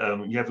look,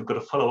 you have got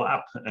to follow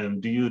up.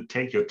 Do you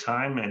take your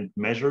time and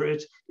measure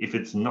it if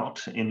it's not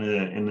in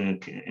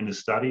a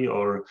study,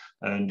 or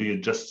do you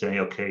just say,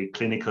 okay,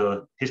 clinical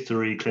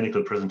history,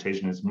 clinical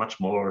presentation is much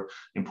more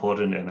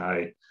important, and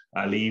I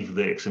leave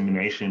the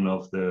examination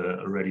of the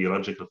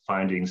radiological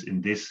findings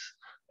in this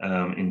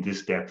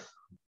depth?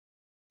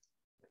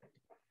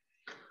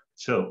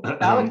 So,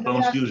 Alex,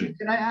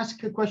 can I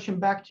ask a question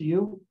back to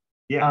you?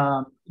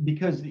 Yeah.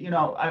 Because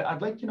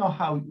I'd like to know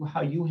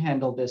how you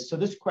handle this. So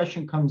this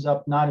question comes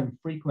up not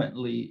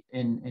infrequently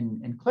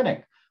in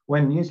clinic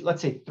when you,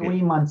 let's say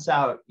 3 months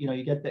out,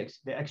 you get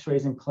the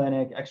X-rays in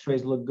clinic,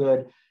 X-rays look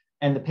good,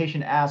 and the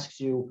patient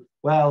asks you,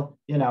 well,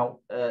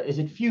 is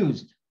it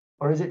fused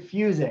or is it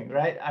fusing,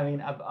 right? I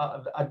mean,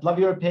 I'd love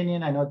your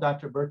opinion. I know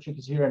Dr. Burchik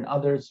is here and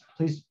others.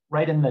 Please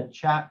write in the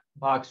chat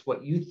box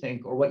what you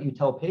think or what you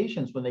tell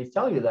patients when they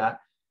tell you that.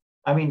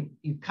 I mean,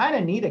 you kind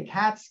of need a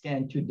CAT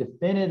scan to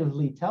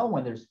definitively tell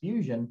when there's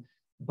fusion,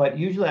 but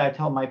usually I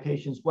tell my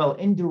patients, well,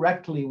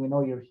 indirectly, we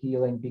know you're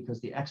healing because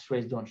the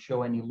X-rays don't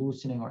show any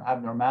loosening or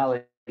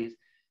abnormalities,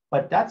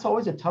 but that's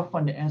always a tough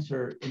one to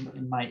answer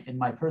in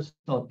my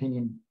personal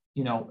opinion.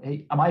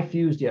 Hey, am I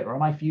fused yet, or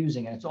am I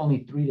fusing? And it's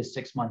only 3 to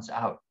 6 months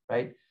out,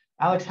 right?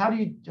 Alex, how do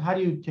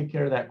you take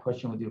care of that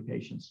question with your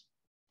patients?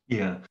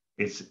 Yeah.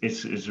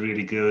 It's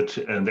really good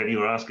that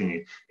you're asking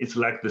it. It's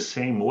like the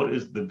same. What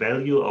is the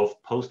value of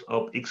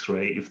post-op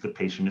X-ray if the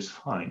patient is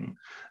fine?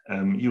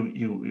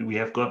 We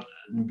have got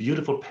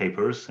beautiful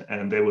papers,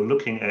 and they were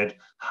looking at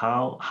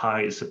how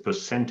high is the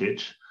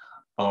percentage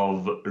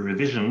of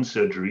revision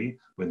surgery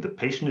when the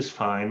patient is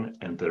fine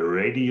and the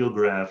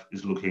radiograph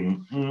is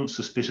looking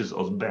suspicious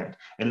or bad,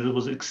 and it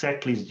was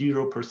exactly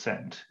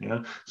 0%.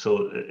 Yeah,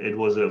 so it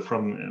was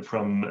from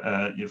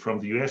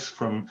the US,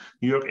 from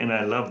New York, and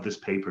I love this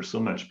paper so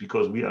much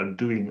because we are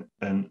doing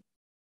an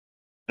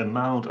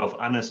amount of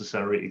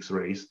unnecessary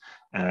X-rays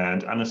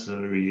and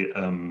unnecessary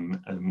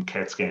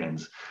CAT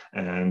scans.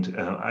 And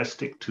I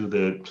stick to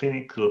the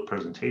clinical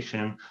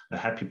presentation. A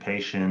happy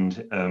patient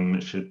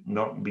should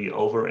not be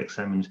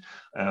over-examined.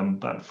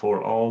 But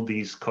for all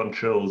these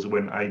controls,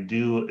 when I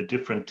do a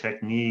different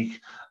technique,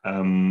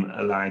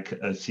 like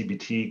a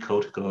CBT,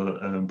 cortical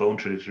bone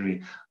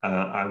trajectory,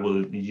 I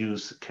will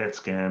use CAT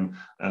scan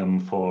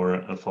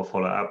for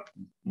follow-up.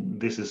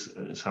 This is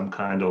some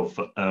kind of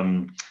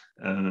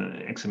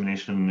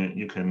examination.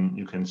 You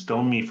can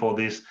stone me for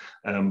this,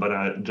 but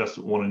I just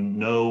want to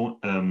know,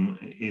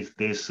 is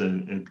this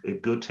a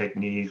good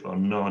technique or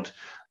not?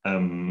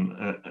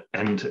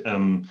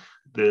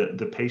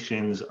 The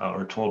patients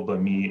are told by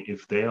me,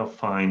 if they are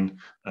fine,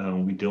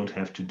 we don't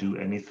have to do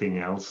anything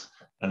else,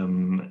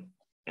 and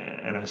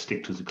I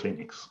stick to the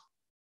clinics.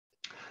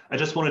 I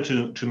just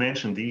wanted to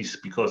mention these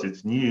because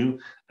it's new.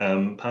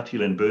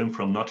 Patil and Böhm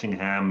from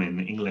Nottingham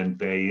in England,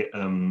 they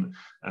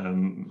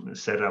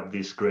set up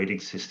this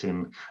grading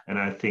system, and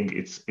I think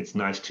it's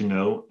nice to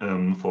know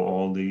for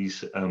all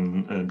these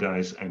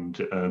guys and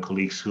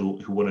colleagues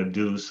who want to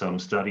do some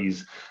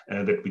studies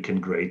that we can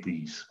grade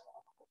these.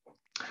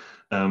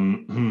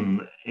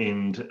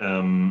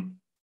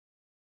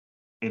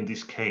 In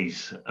this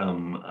case,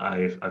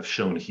 I've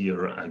shown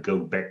here. I go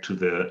back to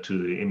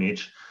the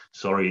image.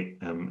 Sorry,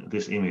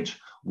 this image.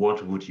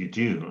 What would you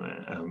do?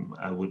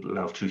 I would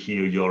love to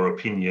hear your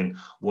opinion.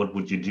 What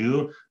would you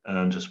do?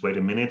 Just wait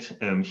a minute.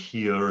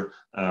 Here,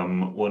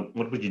 what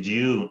would you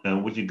do?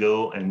 Would you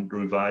go and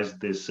revise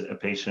this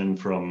patient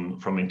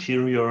from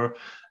interior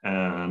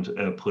and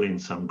put in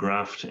some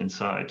graft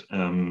inside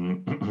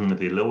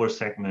the lower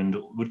segment?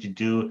 Would you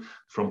do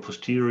from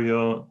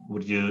posterior?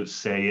 Would you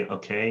say,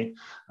 okay,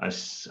 I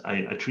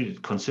treat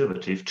it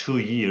conservative, 2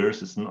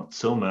 years, it's not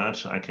so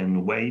much, I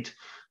can wait,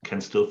 can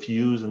still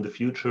fuse in the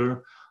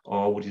future?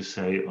 Or would you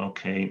say,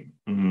 okay,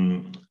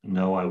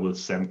 no, I will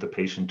send the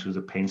patient to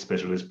the pain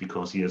specialist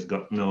because he has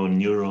got no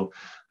neuro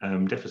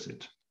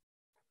deficit?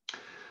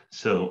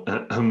 So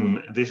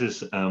this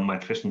is my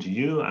question to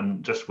you.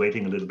 I'm just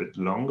waiting a little bit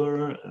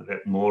longer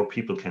that more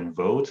people can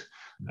vote.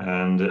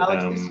 And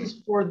Alex, this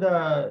is for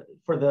the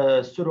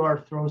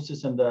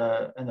pseudoarthrosis and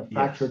the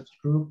fractured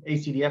screw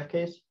ACDF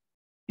case.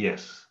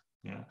 Yes.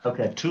 Yeah.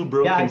 Okay. The 2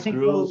 broken I think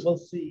screws. We'll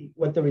see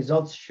what the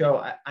results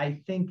show.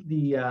 I think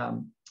the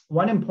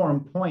one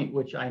important point,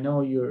 which I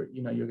know you're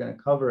going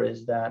to cover,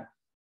 is that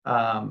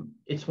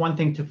It's one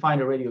thing to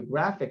find a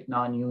radiographic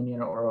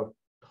non-union or a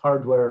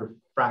hardware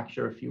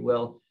fracture, if you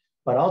will,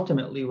 but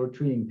ultimately we're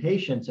treating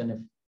patients, and if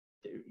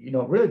it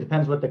really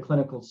depends what the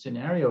clinical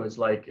scenario is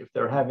like. If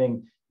they're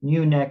having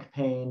new neck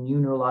pain, new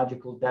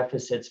neurological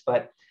deficits,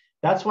 but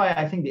that's why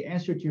I think the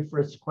answer to your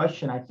first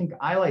question, I think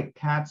I like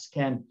CAT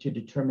scan to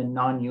determine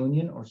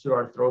non-union or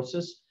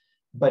pseudoarthrosis,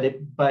 but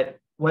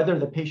whether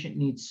the patient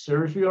needs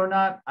surgery or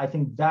not, I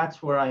think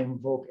that's where I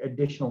invoke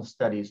additional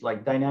studies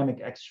like dynamic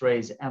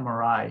X-rays,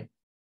 MRI.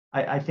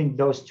 I think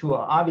those two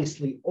are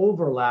obviously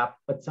overlap,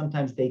 but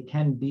sometimes they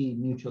can be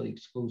mutually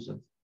exclusive.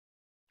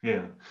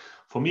 Yeah,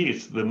 for me,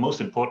 it's the most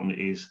important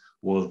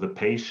was the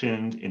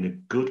patient in a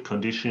good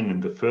condition in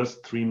the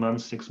first 3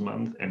 months, 6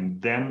 months,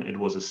 and then it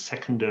was a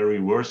secondary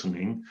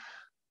worsening,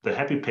 the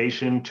happy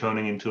patient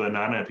turning into an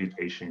unhappy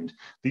patient.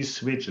 This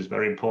switch is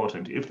very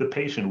important. If the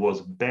patient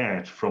was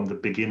bad from the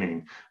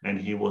beginning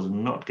and he was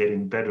not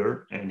getting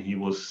better and he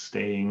was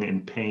staying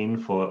in pain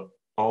for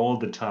all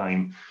the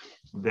time,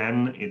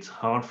 then it's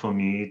hard for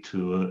me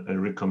to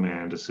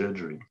recommend a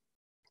surgery.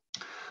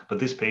 But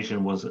this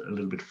patient was a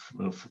little bit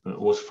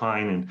was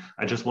fine, and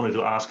I just wanted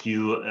to ask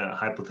you,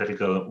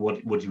 hypothetical,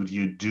 what would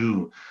you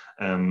do?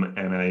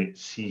 And I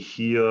see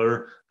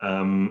here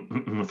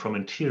from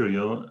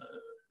anterior,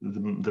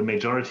 the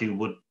majority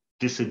would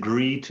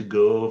disagree to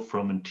go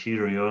from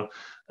anterior,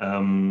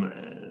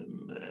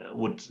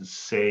 would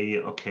say,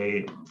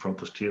 okay, from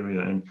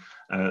posterior. And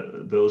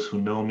those who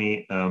know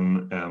me,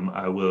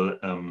 I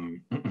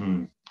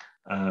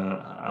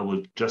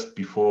would, just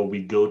before we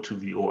go to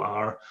the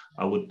OR,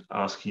 I would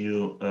ask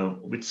you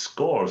which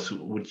scores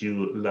would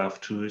you love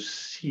to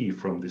see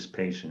from this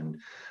patient?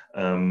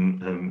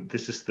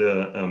 This is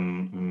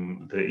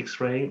the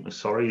X-ray.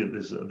 Sorry,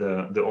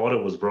 the order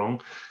was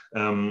wrong.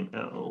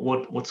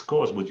 What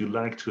scores would you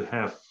like to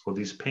have for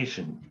this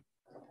patient?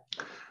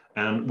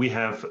 And we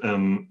have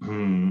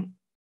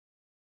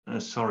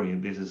sorry,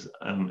 this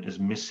is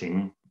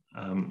missing.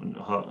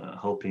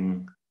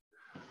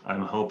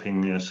 I'm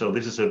hoping, so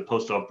this is a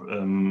post-op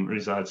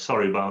result.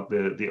 Sorry about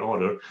the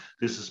order.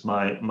 This is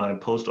my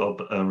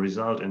post-op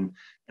result, and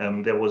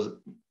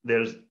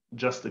there's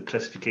just a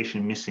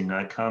classification missing.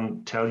 I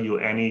can't tell you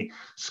any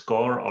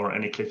score or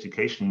any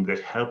classification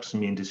that helps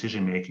me in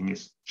decision making.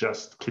 It's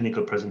just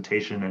clinical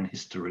presentation and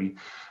history,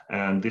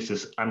 and this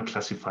is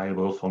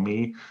unclassifiable for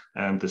me.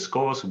 And the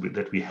scores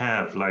that we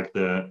have, like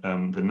the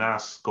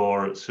NAS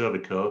score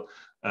cervical,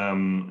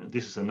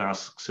 this is a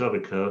NAS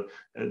cervical,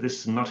 this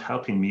is not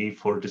helping me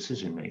for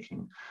decision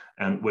making.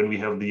 And when we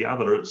have the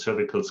other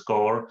cervical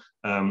score,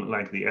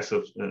 like the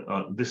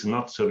this is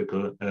not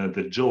cervical,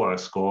 the JOA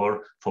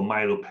score for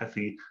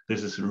myelopathy,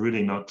 this is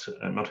really not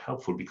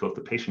helpful because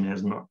the patient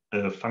has not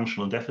a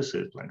functional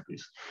deficit like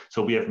this.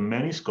 So we have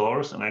many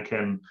scores, and I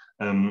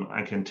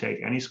can take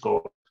any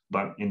score,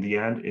 but in the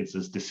end, it's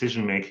this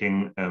decision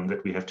making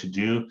that we have to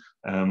do.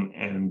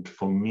 And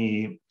for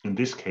me, in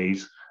this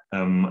case,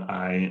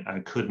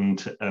 I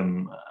couldn't,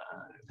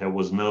 there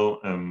was no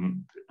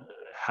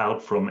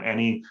help from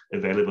any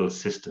available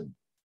system.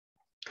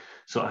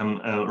 So I'm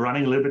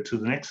running a little bit to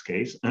the next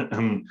case.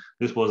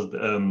 This was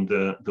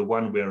the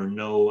one where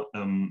no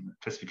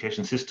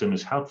classification system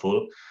is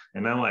helpful.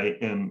 And now I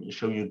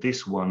show you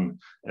this one.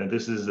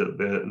 This is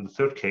the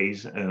third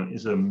case,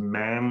 is a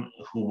man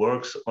who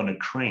works on a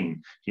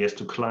crane. He has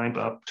to climb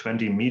up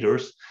 20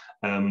 meters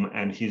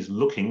and he's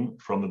looking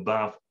from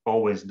above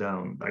always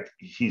down. Like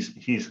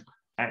he's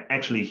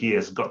actually, he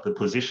has got the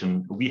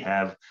position we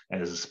have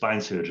as spine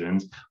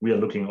surgeons. We are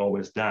looking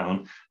always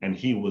down, and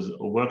he was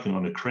working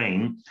on a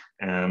crane,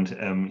 and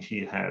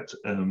he had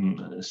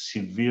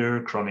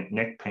severe chronic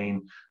neck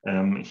pain.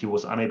 He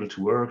was unable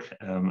to work,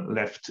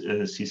 left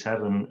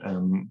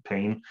C7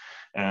 pain,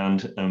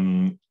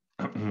 and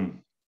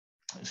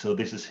so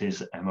this is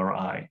his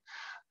MRI.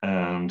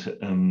 And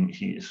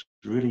he is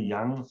really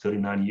young,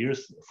 39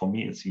 years. For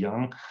me, it's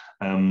young.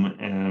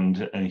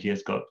 And he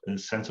has got a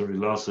sensory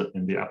loss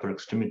in the upper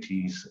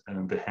extremities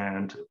and the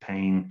hand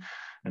pain.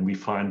 And we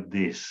find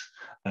this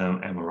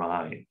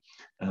MRI.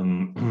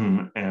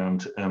 And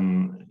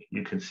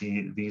you can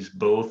see these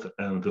both,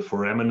 the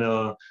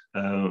foraminal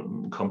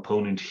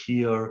component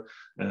here.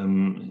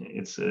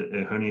 It's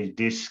a herniated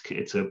disc.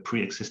 It's a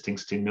pre-existing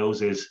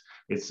stenosis.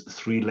 It's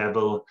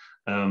 3-level.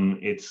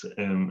 It's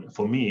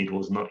for me, it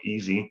was not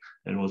easy.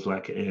 It was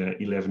like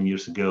 11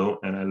 years ago,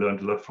 and I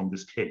learned a lot from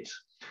this case.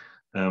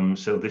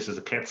 So this is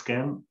a CAT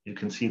scan. You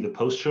can see the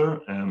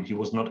posture. He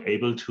was not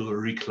able to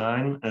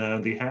recline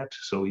the head,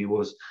 so he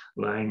was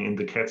lying in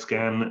the CAT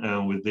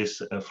scan with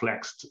this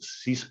flexed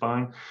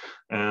C-spine.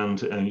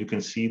 And you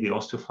can see the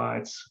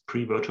osteophytes,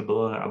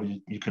 pre-vertebral.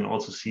 You can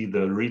also see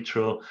the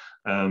retro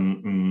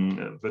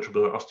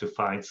vertebral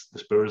osteophytes, the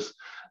spurs.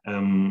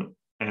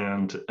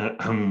 And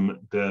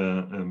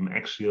the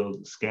axial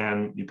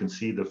scan, you can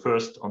see the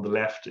first on the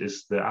left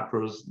is the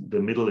uppers,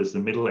 the middle is the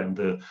middle, and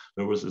the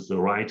lowers is the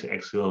right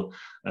axial.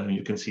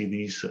 You can see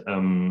these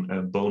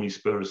bony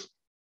spurs.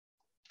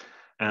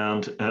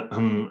 And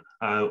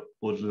I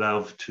would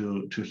love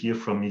to hear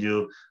from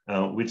you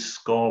which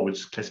score,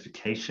 which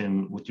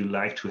classification would you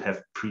like to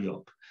have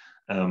pre-op?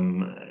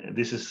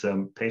 This is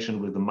a patient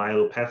with a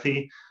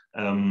myelopathy.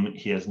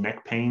 He has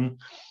neck pain.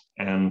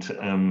 And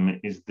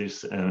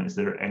is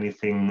there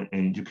anything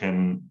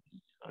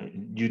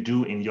you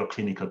do in your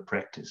clinical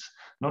practice,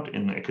 not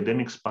in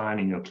academic spine,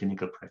 in your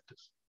clinical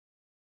practice?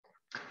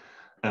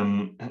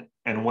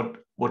 And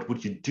what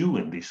would you do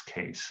in this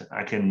case?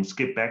 I can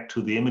skip back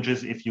to the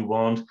images if you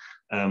want.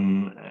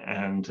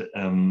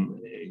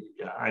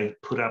 I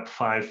put up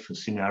 5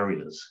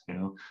 scenarios,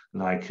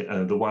 like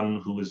the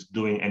one who is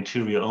doing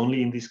anterior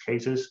only in these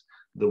cases,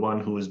 the one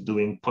who is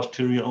doing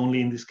posterior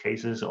only in these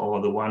cases, or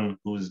the one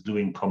who is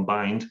doing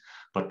combined,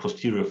 but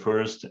posterior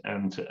first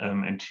and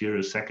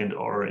anterior second,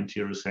 or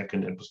anterior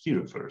second and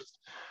posterior first.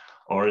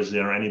 Or is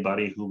there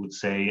anybody who would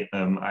say,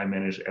 I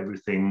manage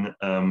everything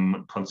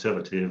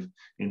conservative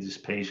in this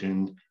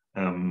patient?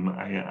 I'm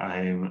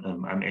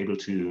able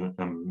to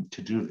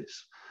do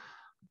this.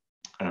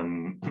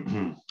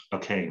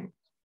 Okay,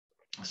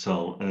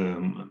 so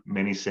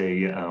many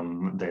say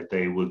that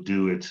they will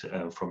do it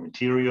from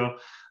anterior.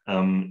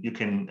 You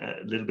can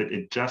a little bit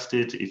adjust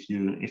it if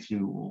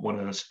you want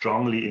to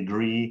strongly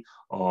agree,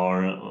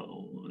 or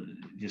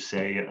you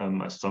say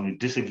I strongly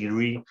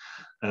disagree.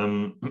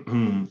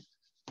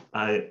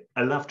 I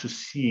love to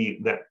see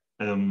that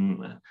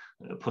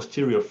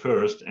posterior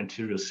first,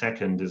 anterior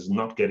second is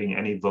not getting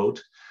any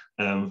vote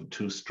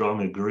to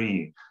strong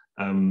agree.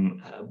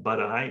 But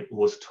I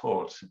was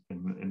taught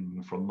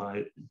from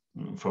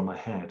my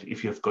head,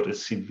 if you've got a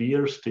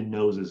severe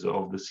stenosis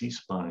of the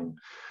C-spine,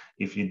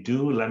 if you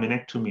do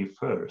laminectomy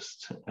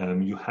first,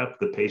 you help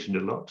the patient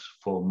a lot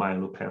for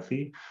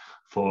myelopathy,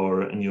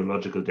 for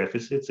neurological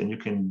deficits, and you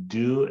can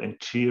do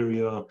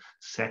anterior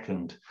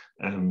second.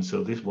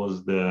 So this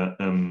was the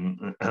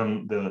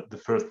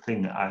first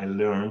thing I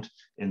learned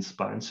in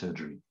spine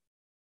surgery.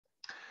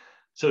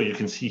 So you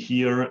can see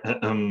here,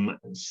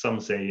 some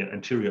say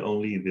anterior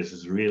only. This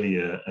is really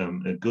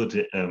a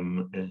good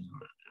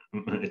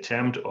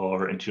attempt,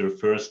 or anterior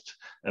first,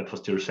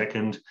 posterior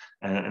second,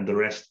 and the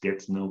rest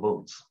gets no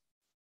votes.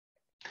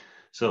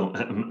 So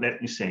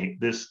let me say,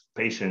 this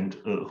patient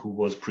who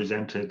was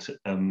presented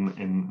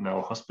in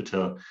our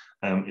hospital,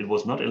 it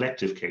was not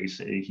elective case.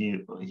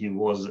 He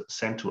was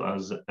sent to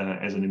us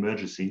as an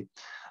emergency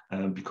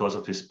because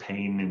of his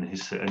pain and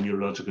his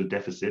neurological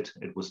deficit.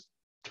 It was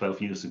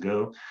 12 years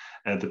ago.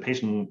 The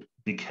patient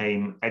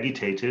became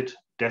agitated,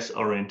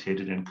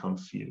 disorientated, and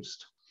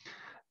confused.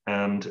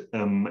 And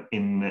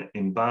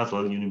in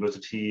Basel,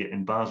 University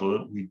in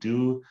Basel, we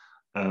do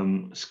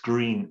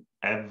screen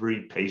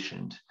every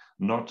patient,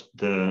 not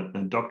the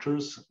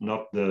doctors,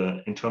 not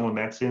the internal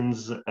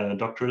medicines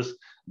doctors,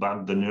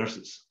 but the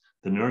nurses.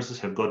 The nurses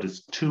have got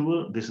this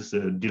tool. This is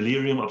a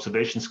delirium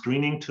observation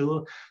screening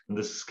tool in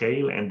the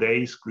scale, and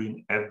they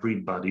screen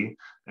everybody,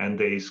 and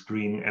they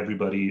screen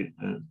everybody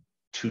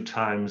 2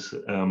 times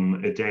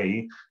a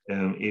day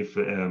if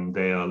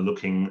they are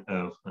looking,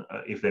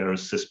 if there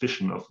is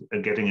suspicion of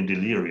getting a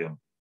delirium.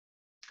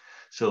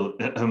 So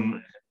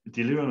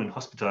delirium in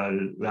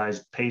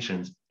hospitalized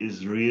patients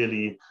is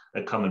really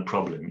a common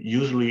problem,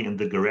 usually in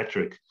the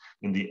geriatric,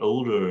 in the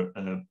older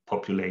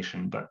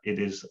population, but it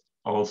is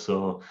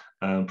also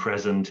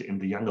present in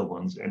the younger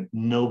ones, and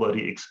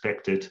nobody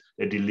expected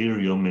a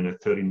delirium in a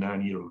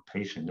 39-year-old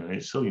patient. And I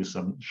show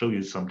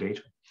you some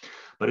data.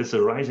 But it's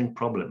a rising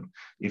problem.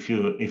 If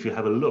you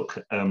have a look,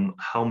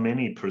 how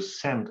many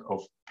 %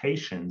 of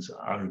patients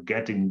are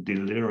getting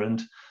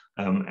delirant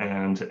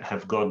and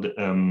have got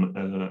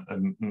a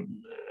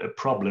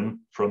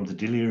problem from the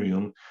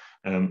delirium,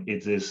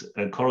 it is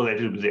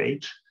correlated with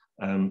age.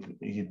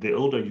 The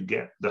older you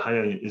get, the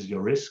higher is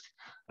your risk.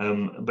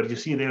 But you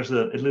see there's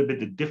a little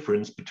bit of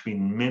difference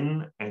between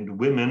men and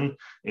women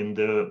in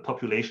the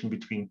population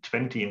between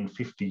 20 and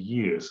 50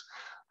 years.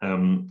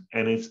 And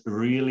it's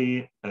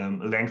really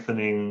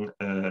lengthening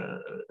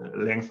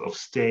length of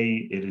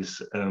stay. It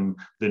is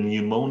the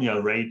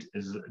pneumonia rate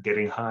is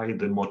getting high.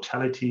 The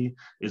mortality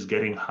is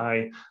getting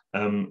high.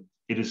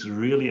 It is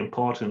really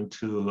important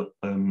to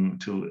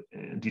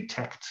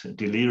detect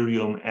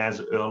delirium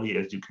as early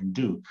as you can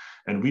do.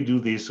 And we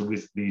do this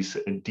with these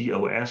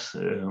DOS,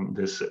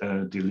 this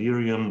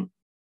delirium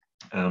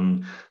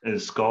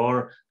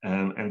score,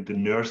 and the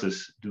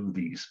nurses do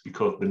these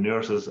because the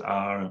nurses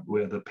are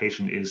where the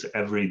patient is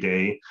every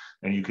day,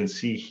 and you can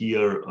see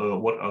here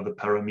what are the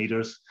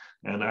parameters.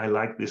 And I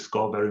like this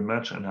score very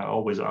much, and I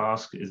always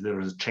ask, is there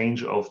a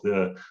change of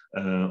the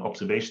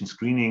observation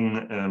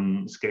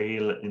screening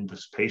scale in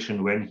this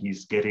patient when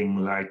he's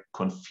getting like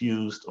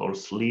confused or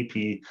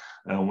sleepy,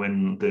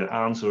 when the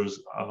answers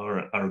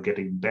are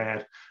getting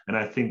bad? And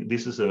I think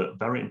this is a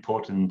very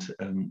important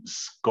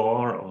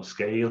score or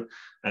scale.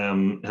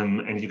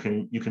 And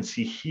you can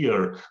see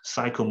here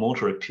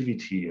psychomotor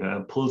activity,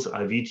 pulse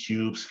IV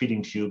tubes,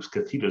 feeding tubes,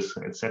 catheters,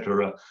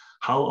 etc.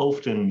 how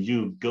often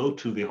you go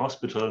to the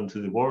hospital and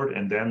to the ward,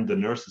 and then the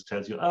nurses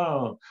tells you,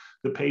 oh,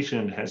 the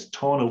patient has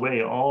torn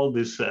away all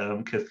these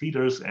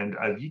catheters and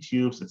IV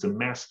tubes. It's a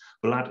mess,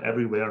 blood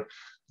everywhere.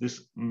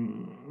 This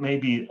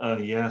maybe,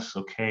 yes,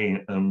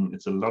 okay,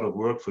 it's a lot of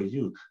work for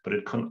you, but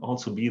it can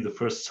also be the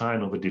first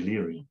sign of a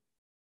delirium.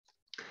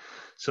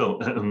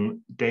 So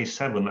day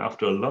 7,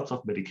 after lots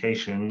of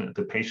medication,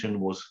 the patient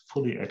was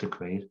fully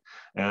adequate.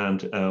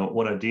 And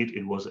what I did,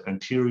 it was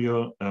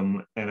anterior,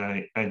 and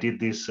I did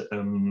this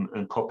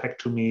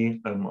corpectomy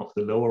of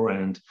the lower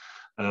end.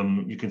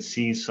 You can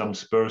see some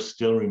spurs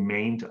still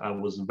remained. I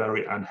was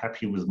very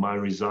unhappy with my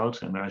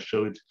result, and I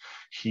show it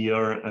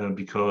here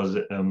because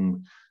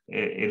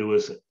it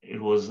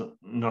was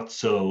not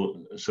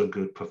so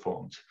good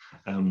performed.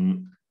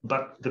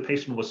 But the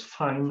patient was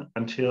fine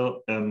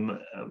until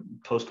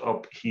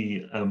post-op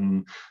he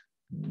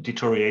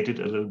deteriorated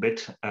a little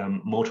bit,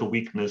 motor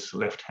weakness,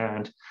 left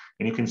hand,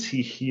 and you can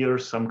see here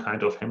some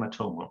kind of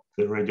hematoma.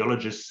 The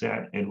radiologist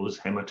said it was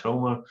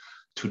hematoma.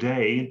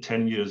 Today,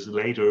 10 years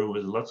later,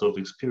 with lots of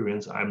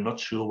experience, I'm not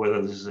sure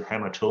whether this is a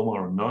hematoma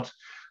or not.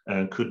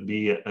 Could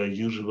be a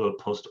usual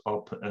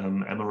post-op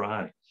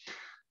MRI.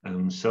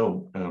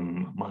 So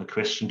my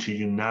question to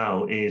you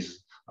now is,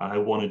 I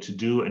wanted to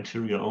do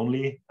anterior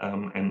only,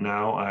 and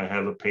now I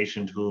have a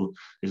patient who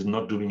is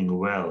not doing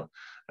well.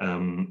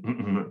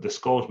 The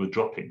scores were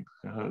dropping.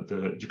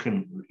 You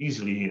can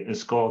easily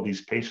score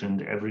these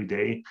patients every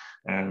day,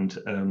 and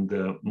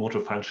the motor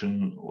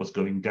function was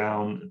going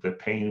down, the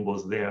pain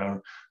was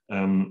there,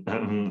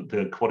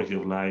 the quality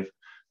of life.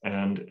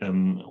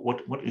 And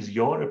what is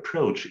your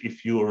approach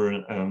if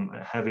you're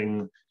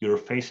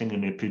facing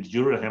an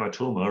epidural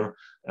hematoma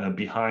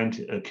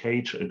behind a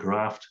cage, a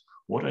graft?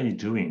 What are you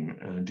doing?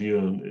 Do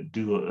you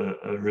do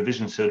a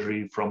revision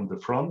surgery from the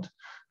front,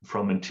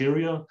 from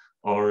anterior,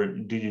 or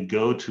do you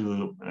go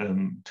to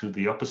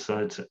the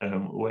opposite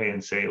way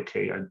and say,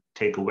 okay, I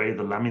take away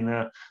the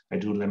lamina, I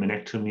do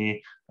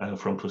laminectomy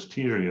from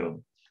posterior?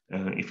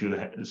 If you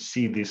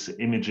see these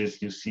images,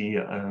 you see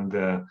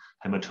the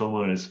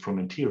hematoma is from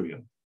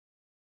anterior.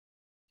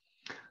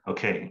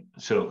 Okay,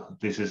 so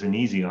this is an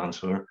easy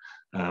answer.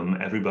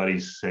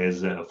 Everybody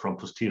says from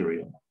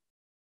posterior.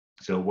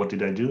 So what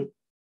did I do?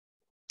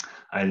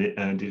 I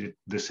did it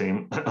the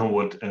same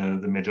what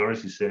the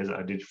majority says.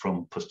 I did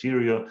from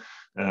posterior,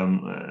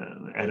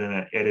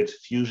 added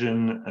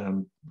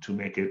fusion to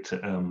make it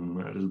a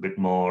little bit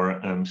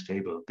more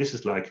stable. This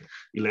is like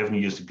 11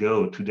 years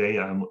ago. Today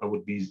I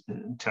would be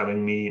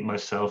telling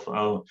myself,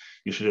 oh,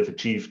 you should have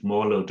achieved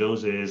more low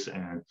doses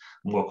and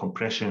more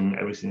compression,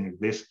 everything like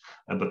this,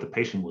 but the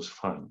patient was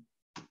fine.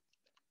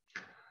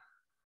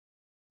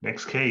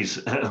 Next case,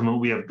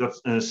 we have got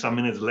some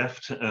minutes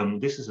left.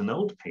 This is an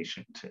old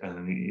patient.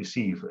 You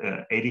see,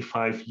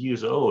 85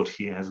 years old.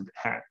 He has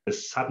had a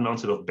sudden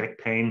onset of back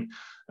pain,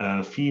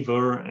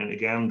 fever, and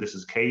again, this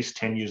is a case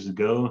 10 years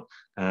ago,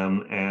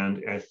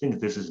 and I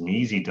think this is an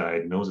easy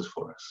diagnosis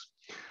for us.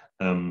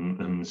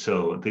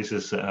 So this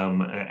is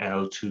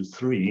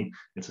L23.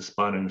 It's a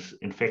spinal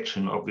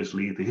infection.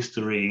 Obviously, the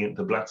history,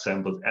 the blood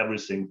samples,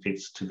 everything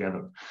fits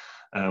together.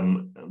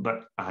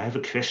 But I have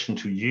a question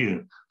to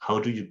you. How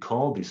do you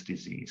call this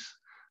disease?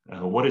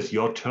 What is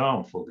your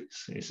term for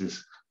this? Is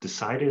this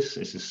discitis?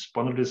 Is this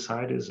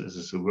spondylodiscitis? Is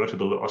this a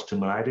vertebral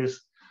osteomyelitis?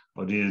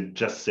 Or do you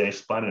just say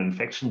spinal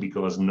infection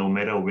because no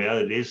matter where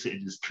it is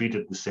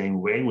treated the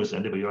same way with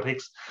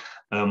antibiotics?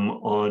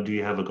 Or do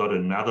you have got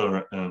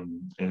another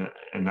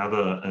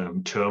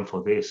term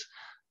for this?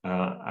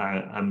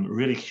 I'm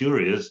really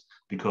curious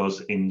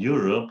because in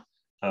Europe,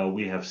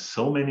 we have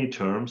so many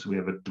terms. We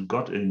have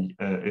got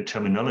a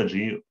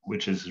terminology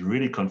which is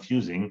really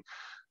confusing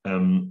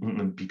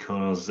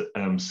because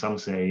some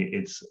say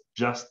it's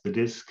just the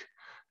disc,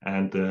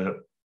 and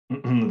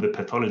the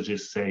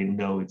pathologists say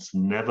no, it's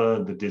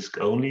never the disc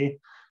only.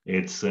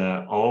 It's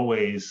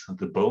always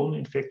the bone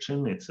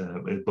infection. It's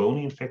a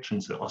bony infection.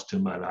 It's the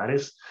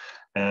osteomyelitis,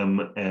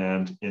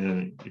 and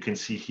you can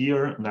see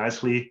here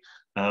nicely.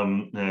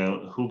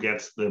 Who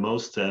gets the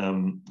most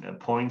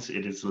points?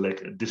 It is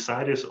like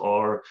discitis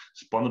or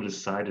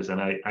spondylodiscitis,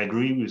 and I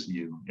agree with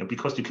you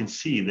because you can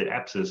see the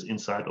abscess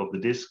inside of the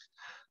disc,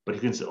 but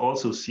you can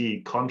also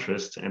see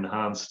contrast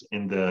enhanced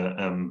in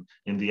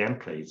the end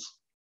plates.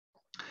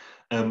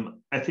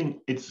 I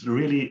think it's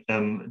really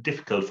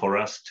difficult for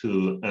us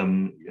to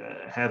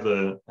have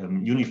a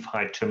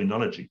unified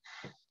terminology.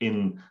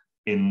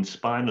 In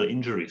spinal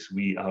injuries,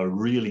 we are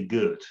really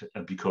good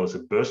because a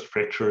burst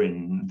fracture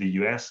in the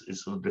US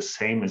is the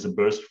same as a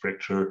burst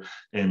fracture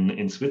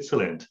in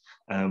Switzerland.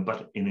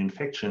 But in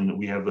infection,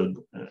 we have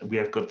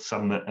got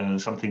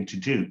something to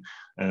do.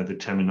 The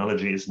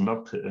terminology is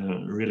not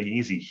really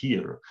easy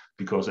here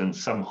because in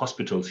some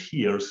hospitals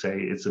here say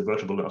it's a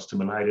vertebral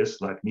osteomyelitis.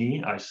 Like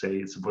me, I say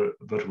it's a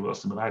vertebral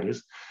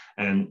osteomyelitis,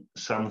 and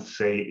some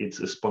say it's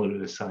a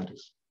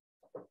spondylodiscitis.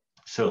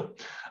 So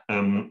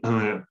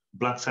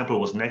blood sample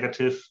was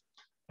negative,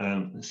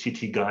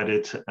 CT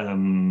guided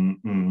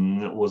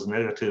was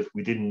negative.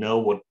 We didn't know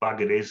what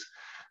bug it is.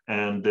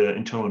 And the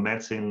internal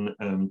medicine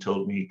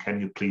told me, can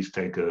you please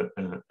take a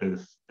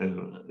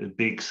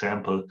big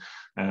sample?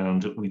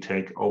 And we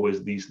take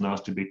always these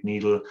nasty big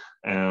needle,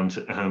 and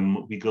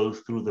we go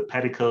through the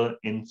pedicle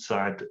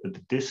inside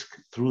the disc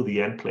through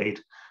the end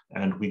plate,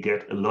 and we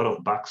get a lot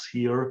of bugs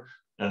here.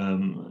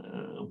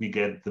 We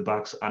get the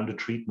bugs under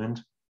treatment.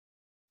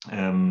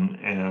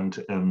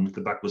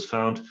 The bug was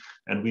found,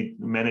 and we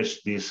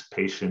managed this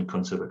patient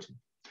conservatively.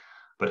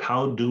 But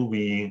how do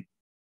we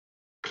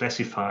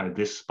classify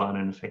this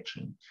spinal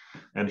infection?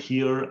 And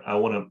here I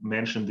want to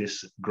mention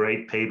this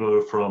great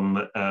paper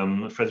from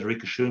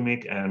Friederike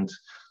Schömig and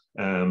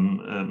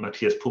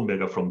Matthias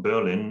Pumberger from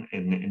Berlin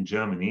in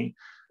Germany.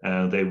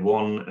 They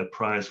won a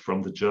prize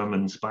from the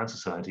German Spine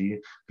Society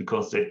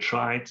because they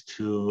tried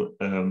to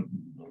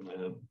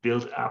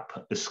build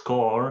up a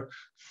score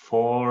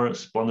for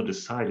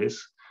spondylocystis,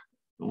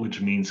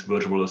 which means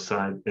vertebral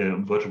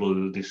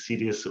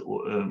discitis,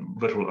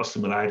 vertebral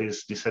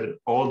osteomyelitis,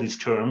 all these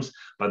terms,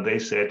 but they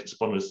said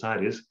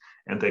spondylocystis,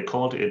 and they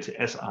called it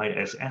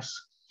SISS,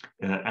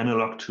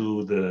 analog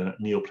to the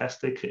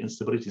neoplastic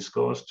instability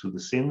scores, to the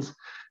SINS,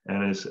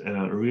 and it's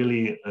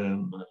really,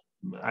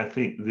 I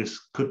think this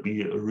could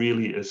be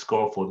really a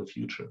score for the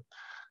future.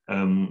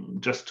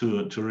 Just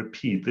to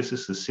repeat, this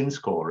is the SIN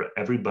score.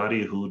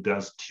 Everybody who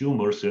does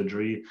tumor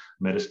surgery,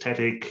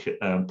 metastatic,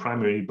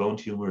 primary bone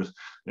tumors,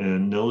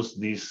 knows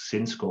this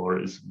SIN score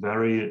is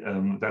very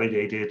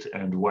validated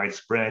and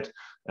widespread.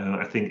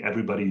 I think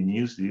everybody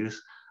knows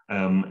this.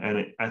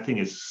 And I think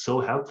it's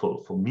so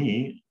helpful for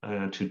me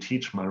to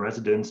teach my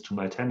residents, to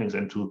my attendings,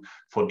 and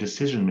for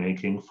decision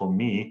making for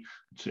me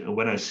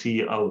when I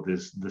see, oh,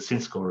 the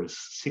SIN score is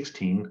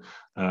 16.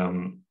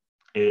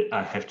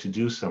 I have to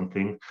do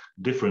something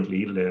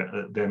differently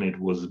than it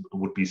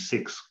would be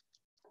 6.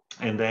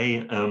 And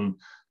they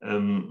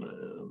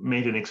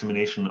made an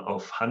examination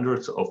of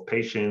hundreds of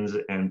patients,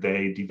 and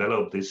they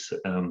developed this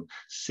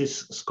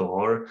CIS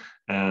score.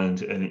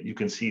 And you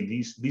can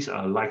see these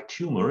are like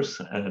tumors,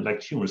 like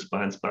tumor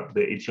spines, but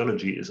the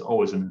etiology is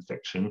always an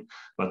infection.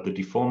 But the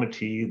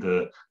deformity,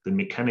 the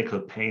mechanical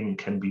pain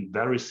can be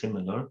very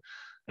similar.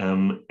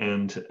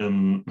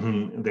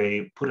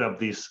 They put up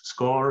this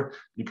score.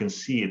 You can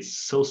see it's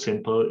so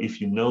simple. If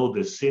you know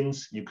the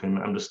SINS, you can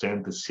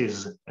understand the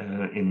CIS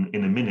in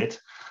a minute.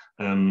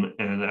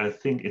 And I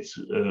think it's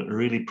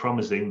really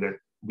promising that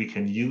we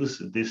can use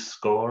this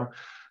score.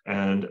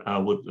 And I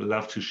would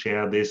love to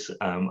share this.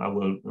 I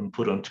will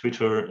put on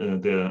Twitter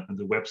the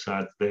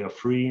website. They are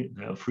free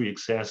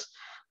access.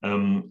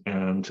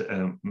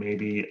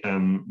 Maybe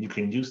you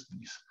can use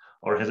these.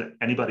 Or has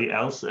anybody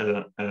else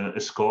a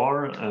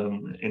score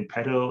in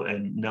petto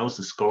and knows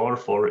the score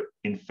for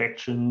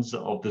infections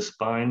of the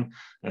spine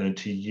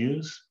to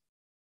use?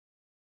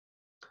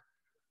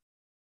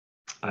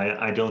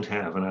 I don't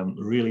have, and I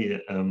really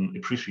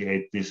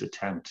appreciate this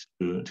attempt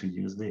to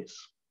use this.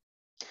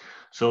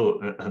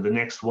 So the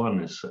next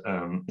one is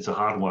a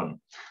hard one.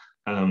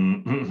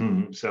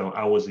 So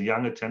I was a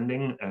young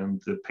attending,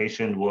 and the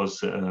patient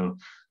was in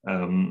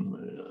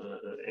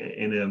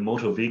a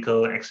motor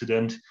vehicle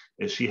accident.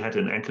 She had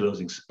an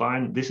ankylosing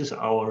spine. This is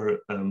our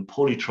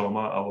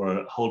polytrauma,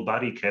 our whole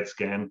body CAT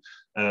scan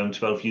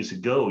 12 years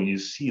ago. You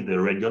see the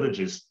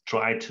radiologist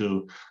try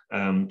to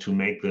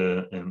make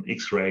the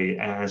X-ray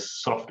as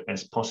soft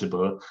as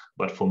possible,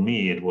 but for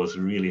me it was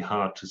really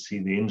hard to see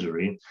the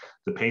injury.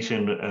 The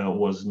patient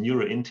was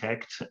neuro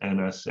intact,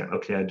 and I said,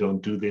 okay, I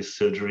don't do this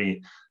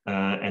surgery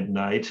at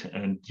night.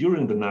 And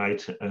during the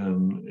night,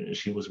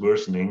 she was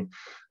worsening.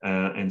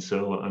 And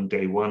so on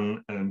day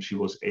 1, she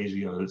was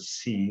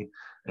AGL-C,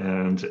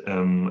 and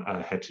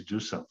I had to do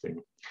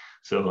something.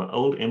 So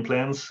old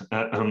implants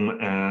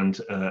and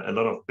a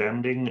lot of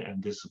bending,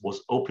 and this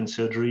was open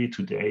surgery.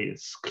 Today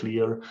it's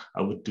clear.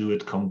 I would do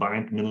it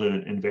combined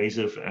minimally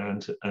invasive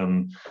and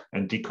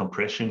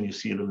decompression. You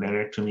see the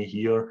laryngectomy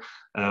here,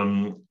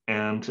 and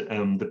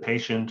the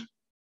patient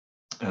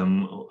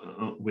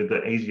with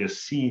the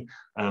AGS-C,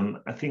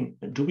 I think,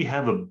 do we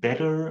have a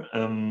better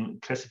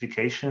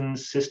classification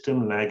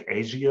system like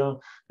Asia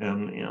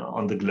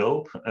on the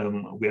globe,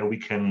 where we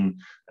can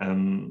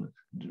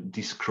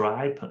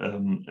describe a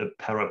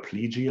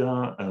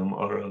paraplegia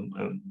or a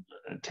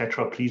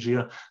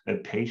tetraplegia, a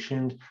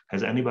patient?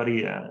 Has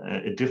anybody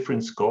a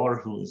different score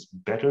who is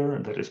better,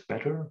 that is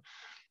better?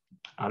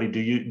 Ali, do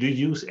you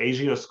use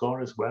Asia score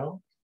as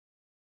well?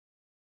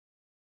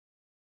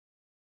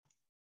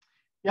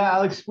 Yeah,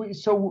 Alex, we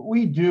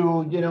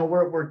do,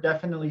 we're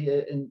definitely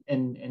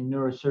in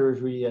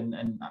neurosurgery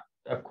and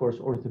of course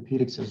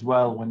orthopedics as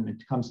well. When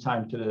it comes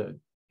time to,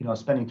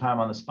 spending time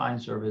on the spine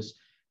service,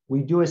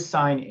 we do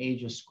assign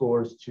AGA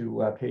scores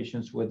to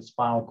patients with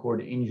spinal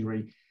cord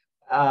injury.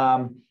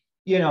 To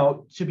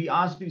be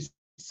honest with you,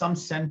 some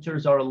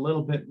centers are a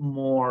little bit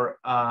more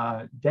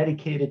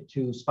dedicated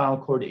to spinal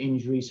cord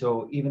injury.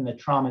 So even the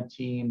trauma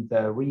team,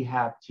 the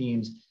rehab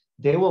teams,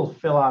 they will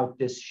fill out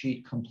this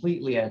sheet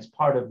completely as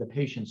part of the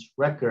patient's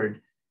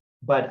record.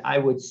 But I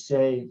would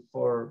say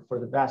for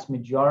the vast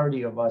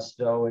majority of us,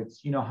 though,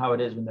 it's, how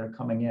it is when they're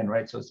coming in,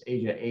 right? So it's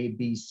AGA A,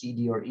 B, C,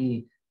 D, or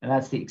E. and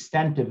that's the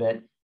extent of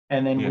it.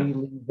 And then Yeah. we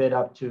leave it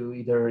up to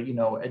either,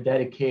 a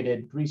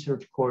dedicated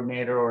research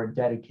coordinator or a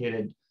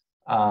dedicated,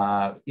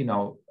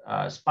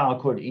 spinal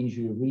cord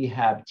injury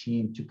rehab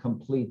team to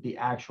complete the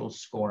actual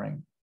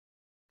scoring.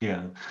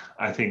 Yeah,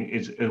 I think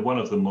it's one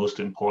of the most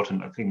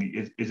important. I think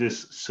it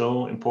is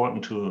so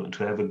important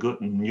to have a good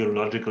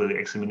neurological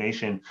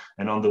examination.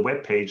 And on the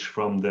webpage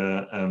from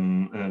the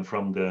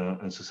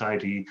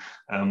society,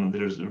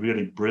 there's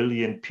really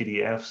brilliant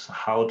PDFs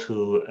how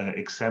to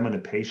examine a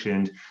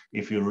patient.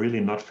 If you're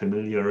really not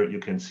familiar, you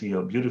can see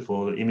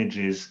beautiful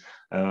images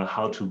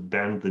how to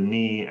bend the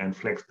knee and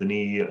flex the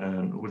knee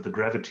with the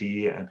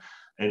gravity, and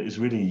it's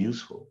really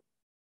useful.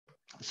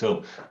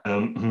 So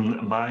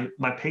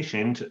my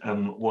patient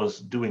was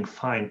doing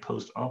fine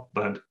post-op,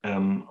 but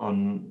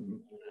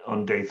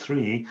on day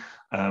 3,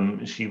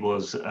 she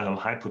was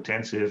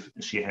hypotensive.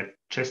 She had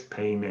chest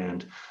pain,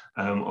 and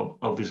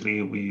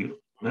obviously we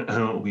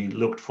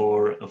looked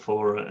for a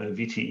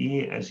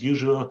VTE as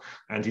usual,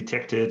 and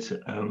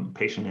detected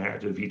patient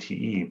had a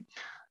VTE.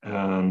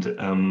 And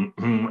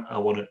I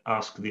want to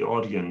ask the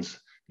audience: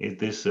 is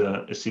this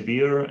a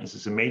severe? Is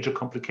this a major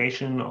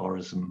complication, or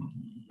is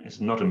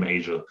not a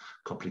major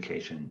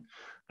complication?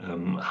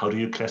 How do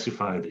you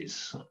classify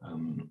this?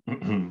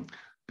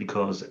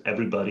 Because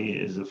everybody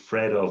is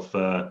afraid of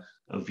a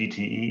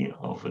VTE,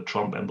 of a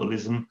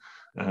thromboembolism.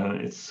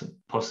 It's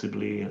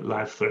possibly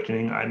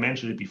life-threatening. I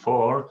mentioned it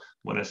before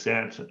when I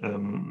said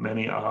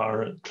many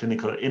are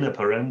clinical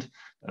inapparent,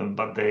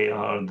 but they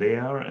are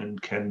there and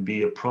can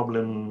be a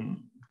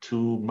problem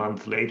 2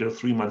 months later,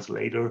 3 months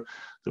later.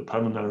 The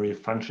pulmonary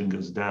function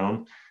goes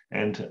down.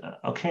 And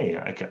okay,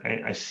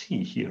 I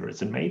see here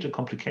it's a major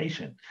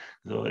complication.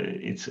 So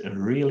it's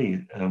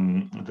really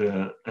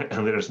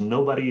there's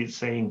nobody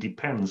saying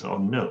depends or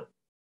no.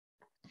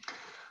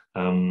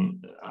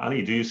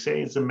 Ali, do you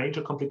say it's a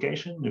major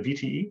complication, a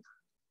VTE?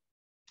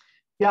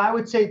 Yeah, I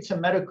would say it's a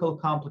medical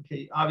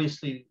complication.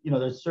 Obviously,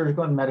 there's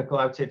surgical and medical.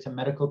 I would say it's a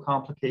medical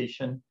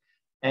complication.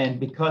 And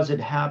because it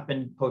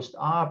happened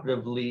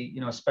post-operatively,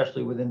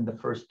 especially within the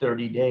first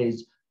 30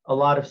 days, a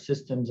lot of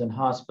systems and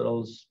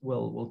hospitals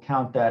will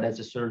count that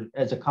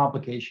as a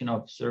complication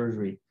of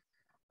surgery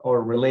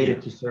or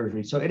related to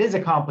surgery. So it is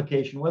a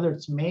complication, whether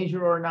it's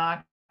major or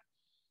not.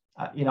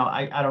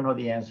 I don't know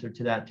the answer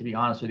to that, to be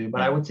honest with you,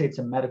 but I would say it's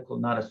a medical,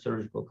 not a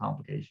surgical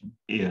complication.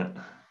 Yeah,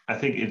 I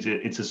think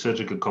it's a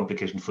surgical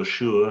complication for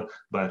sure,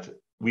 but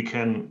we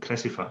can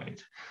classify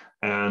it.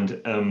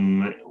 And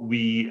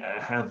we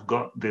have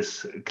got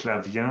this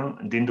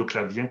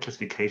dindoclavien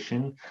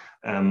classification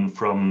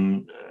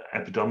from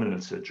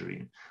abdominal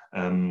surgery.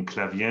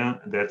 Clavien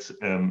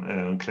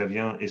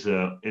is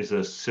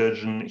a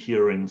surgeon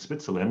here in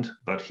Switzerland,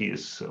 but he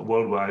is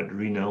worldwide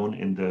renowned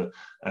in the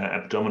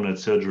abdominal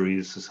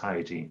surgery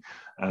society.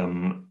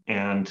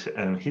 And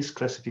his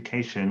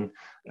classification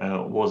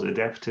was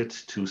adapted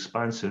to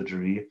spine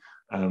surgery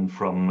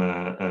from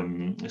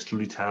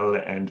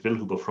Slulital and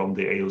Wilhuber from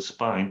the AO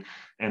Spine,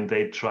 and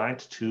they tried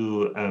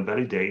to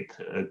validate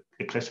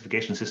a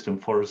classification system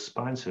for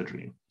spine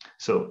surgery.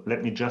 So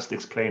let me just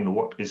explain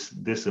what is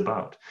this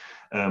about.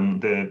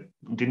 The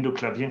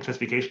dindoclavien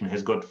classification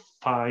has got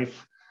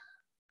 5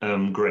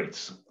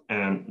 grades,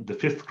 and the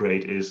 5th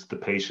grade is the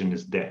patient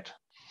is dead.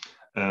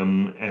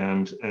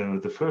 And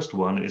the first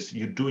one is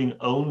you're doing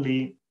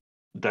only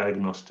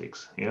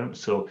diagnostics. Yeah,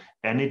 so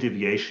any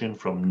deviation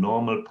from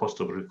normal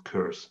postoperative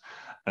curves,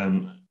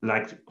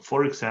 like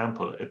for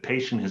example, a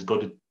patient has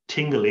got a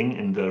tingling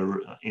in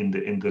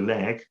the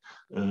leg,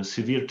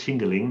 severe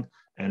tingling,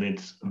 and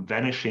it's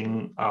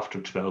vanishing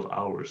after 12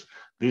 hours.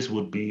 This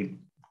would be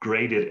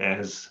graded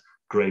as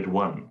grade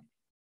 1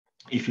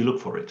 if you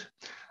look for it.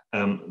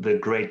 The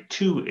grade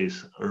 2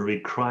 is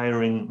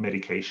requiring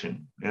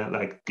medication, yeah,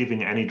 like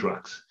giving any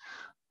drugs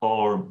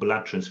or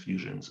blood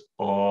transfusions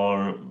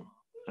or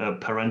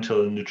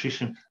parental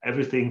nutrition,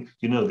 everything.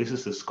 This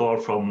is the score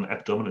from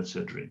abdominal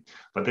surgery.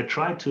 But they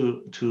try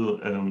to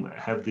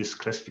have this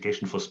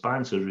classification for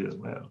spine surgery as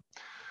well.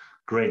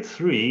 Grade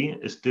 3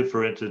 is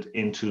differentiated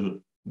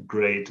into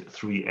grade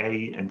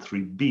 3A and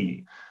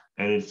 3B,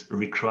 and it's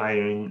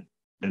requiring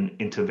an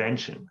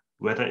intervention,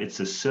 whether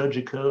it's a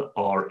surgical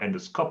or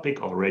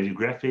endoscopic or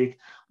radiographic,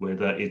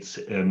 whether it's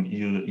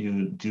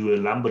you do a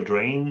lumbar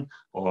drain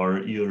or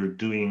you're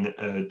doing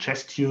a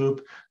chest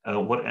tube,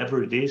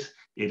 whatever it is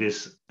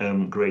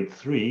grade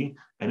 3.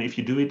 And if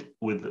you do it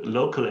with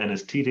local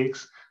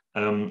anesthetics,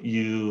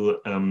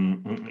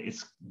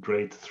 it's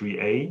grade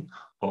 3A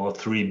or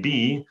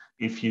 3B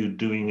if you're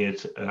doing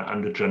it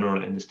under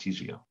general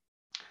anesthesia.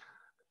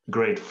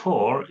 Grade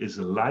 4 is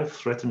a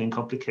life-threatening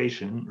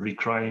complication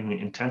requiring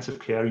intensive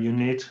care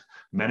unit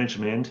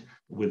management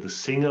with a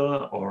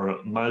single or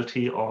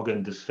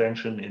multi-organ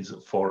dysfunction is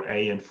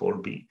 4A and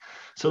 4B.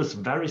 So it's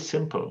very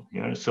simple.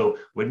 So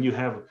when you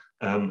have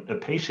a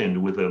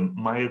patient with a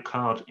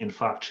myocardial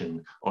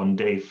infarction on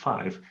day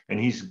 5 and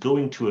he's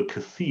going to a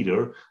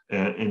catheter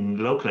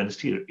in local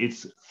anesthesia,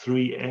 it's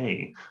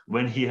 3A.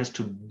 When he has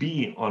to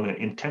be on an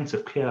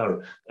intensive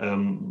care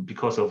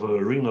because of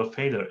a renal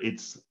failure,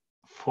 it's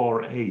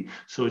 4A.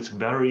 So it's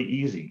very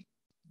easy.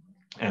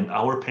 And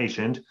our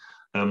patient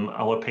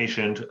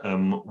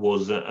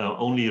was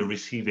only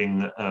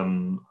receiving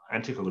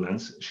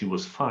anticoagulants. She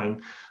was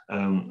fine.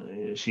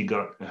 She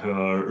got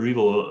her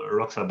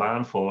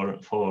rivaroxaban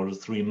for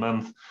 3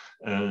 months,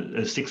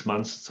 6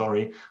 months,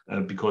 sorry,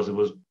 because it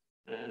was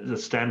the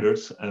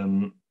standards.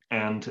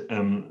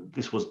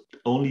 This was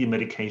only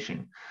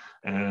medication.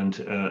 And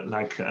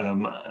like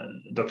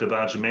Dr.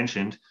 Barge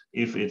mentioned,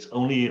 if it's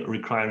only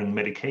requiring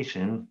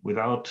medication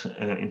without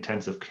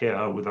intensive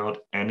care, without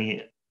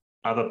any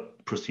other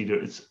procedure,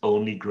 it's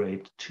only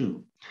grade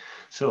 2.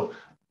 So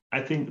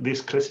I think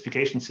these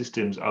classification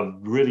systems are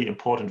really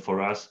important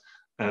for us,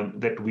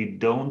 that we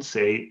don't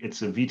say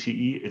it's a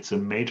VTE, it's a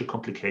major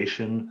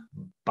complication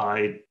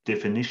by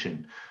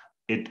definition.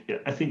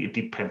 I think it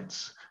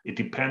depends. It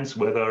depends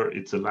whether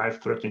it's a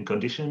life-threatening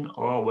condition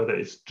or whether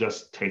it's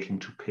just taking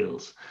 2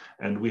 pills.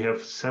 And we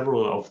have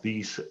several of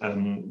these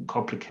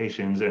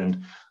complications,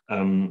 and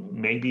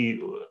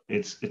maybe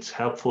it's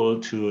helpful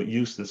to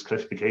use this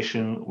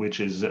classification, which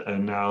is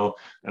now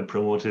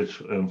promoted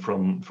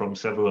from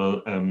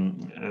several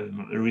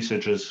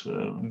researchers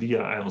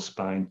via IL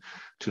Spine,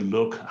 to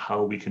look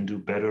how we can do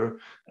better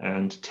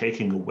and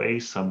taking away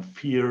some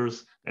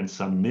fears and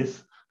some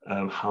myths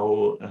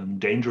how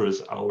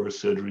dangerous our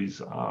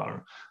surgeries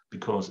are.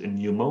 Because in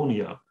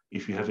pneumonia,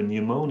 if you have a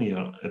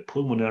pneumonia, a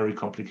pulmonary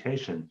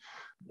complication,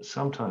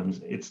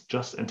 sometimes it's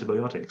just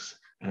antibiotics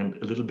and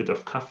a little bit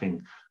of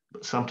coughing,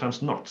 but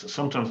sometimes not.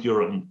 Sometimes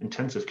you're on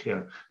intensive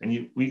care,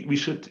 and we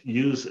should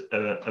use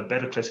a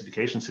better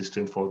classification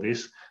system for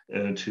this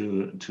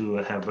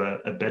to have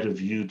a better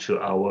view to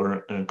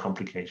our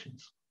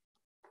complications.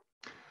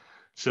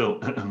 So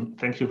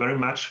thank you very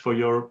much for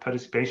your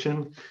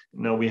participation.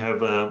 Now we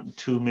have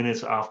 2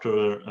 minutes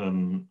after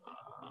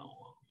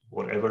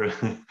whatever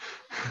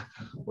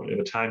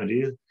whatever time it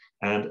is.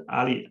 And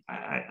Ali,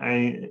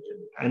 I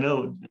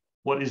know,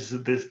 what is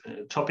this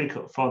topic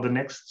for the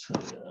next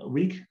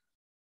week?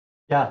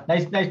 Yeah,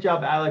 nice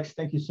job, Alex.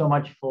 Thank you so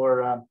much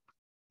for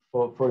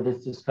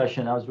this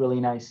discussion. That was really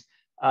nice.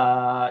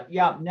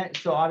 Yeah,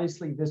 so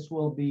obviously this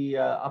will be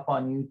up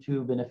on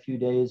YouTube in a few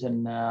days,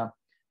 and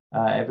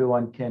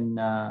everyone can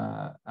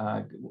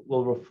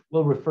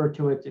will refer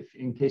to it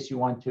in case you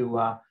want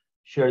to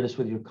share this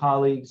with your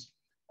colleagues.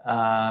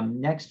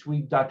 Next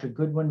week, Dr.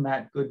 Goodwin,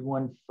 Matt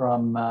Goodwin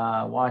from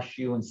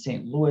WashU in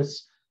St.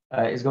 Louis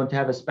is going to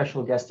have a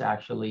special guest,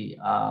 actually.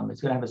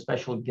 It's going to have a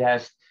special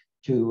guest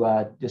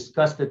to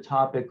discuss the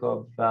topic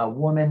of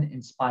women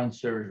in spine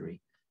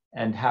surgery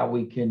and how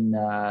we can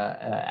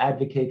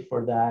advocate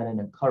for that and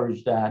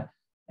encourage that.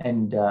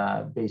 And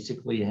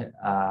basically,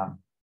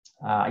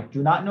 I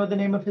do not know the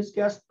name of his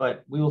guest,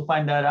 but we will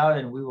find that out,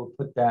 and we will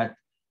put that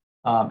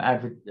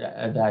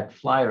that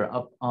flyer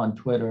up on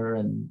Twitter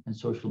and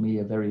social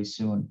media very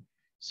soon.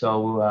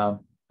 So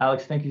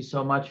Alex, thank you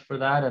so much for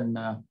that, and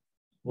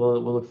we'll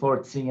look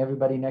forward to seeing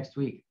everybody next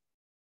week.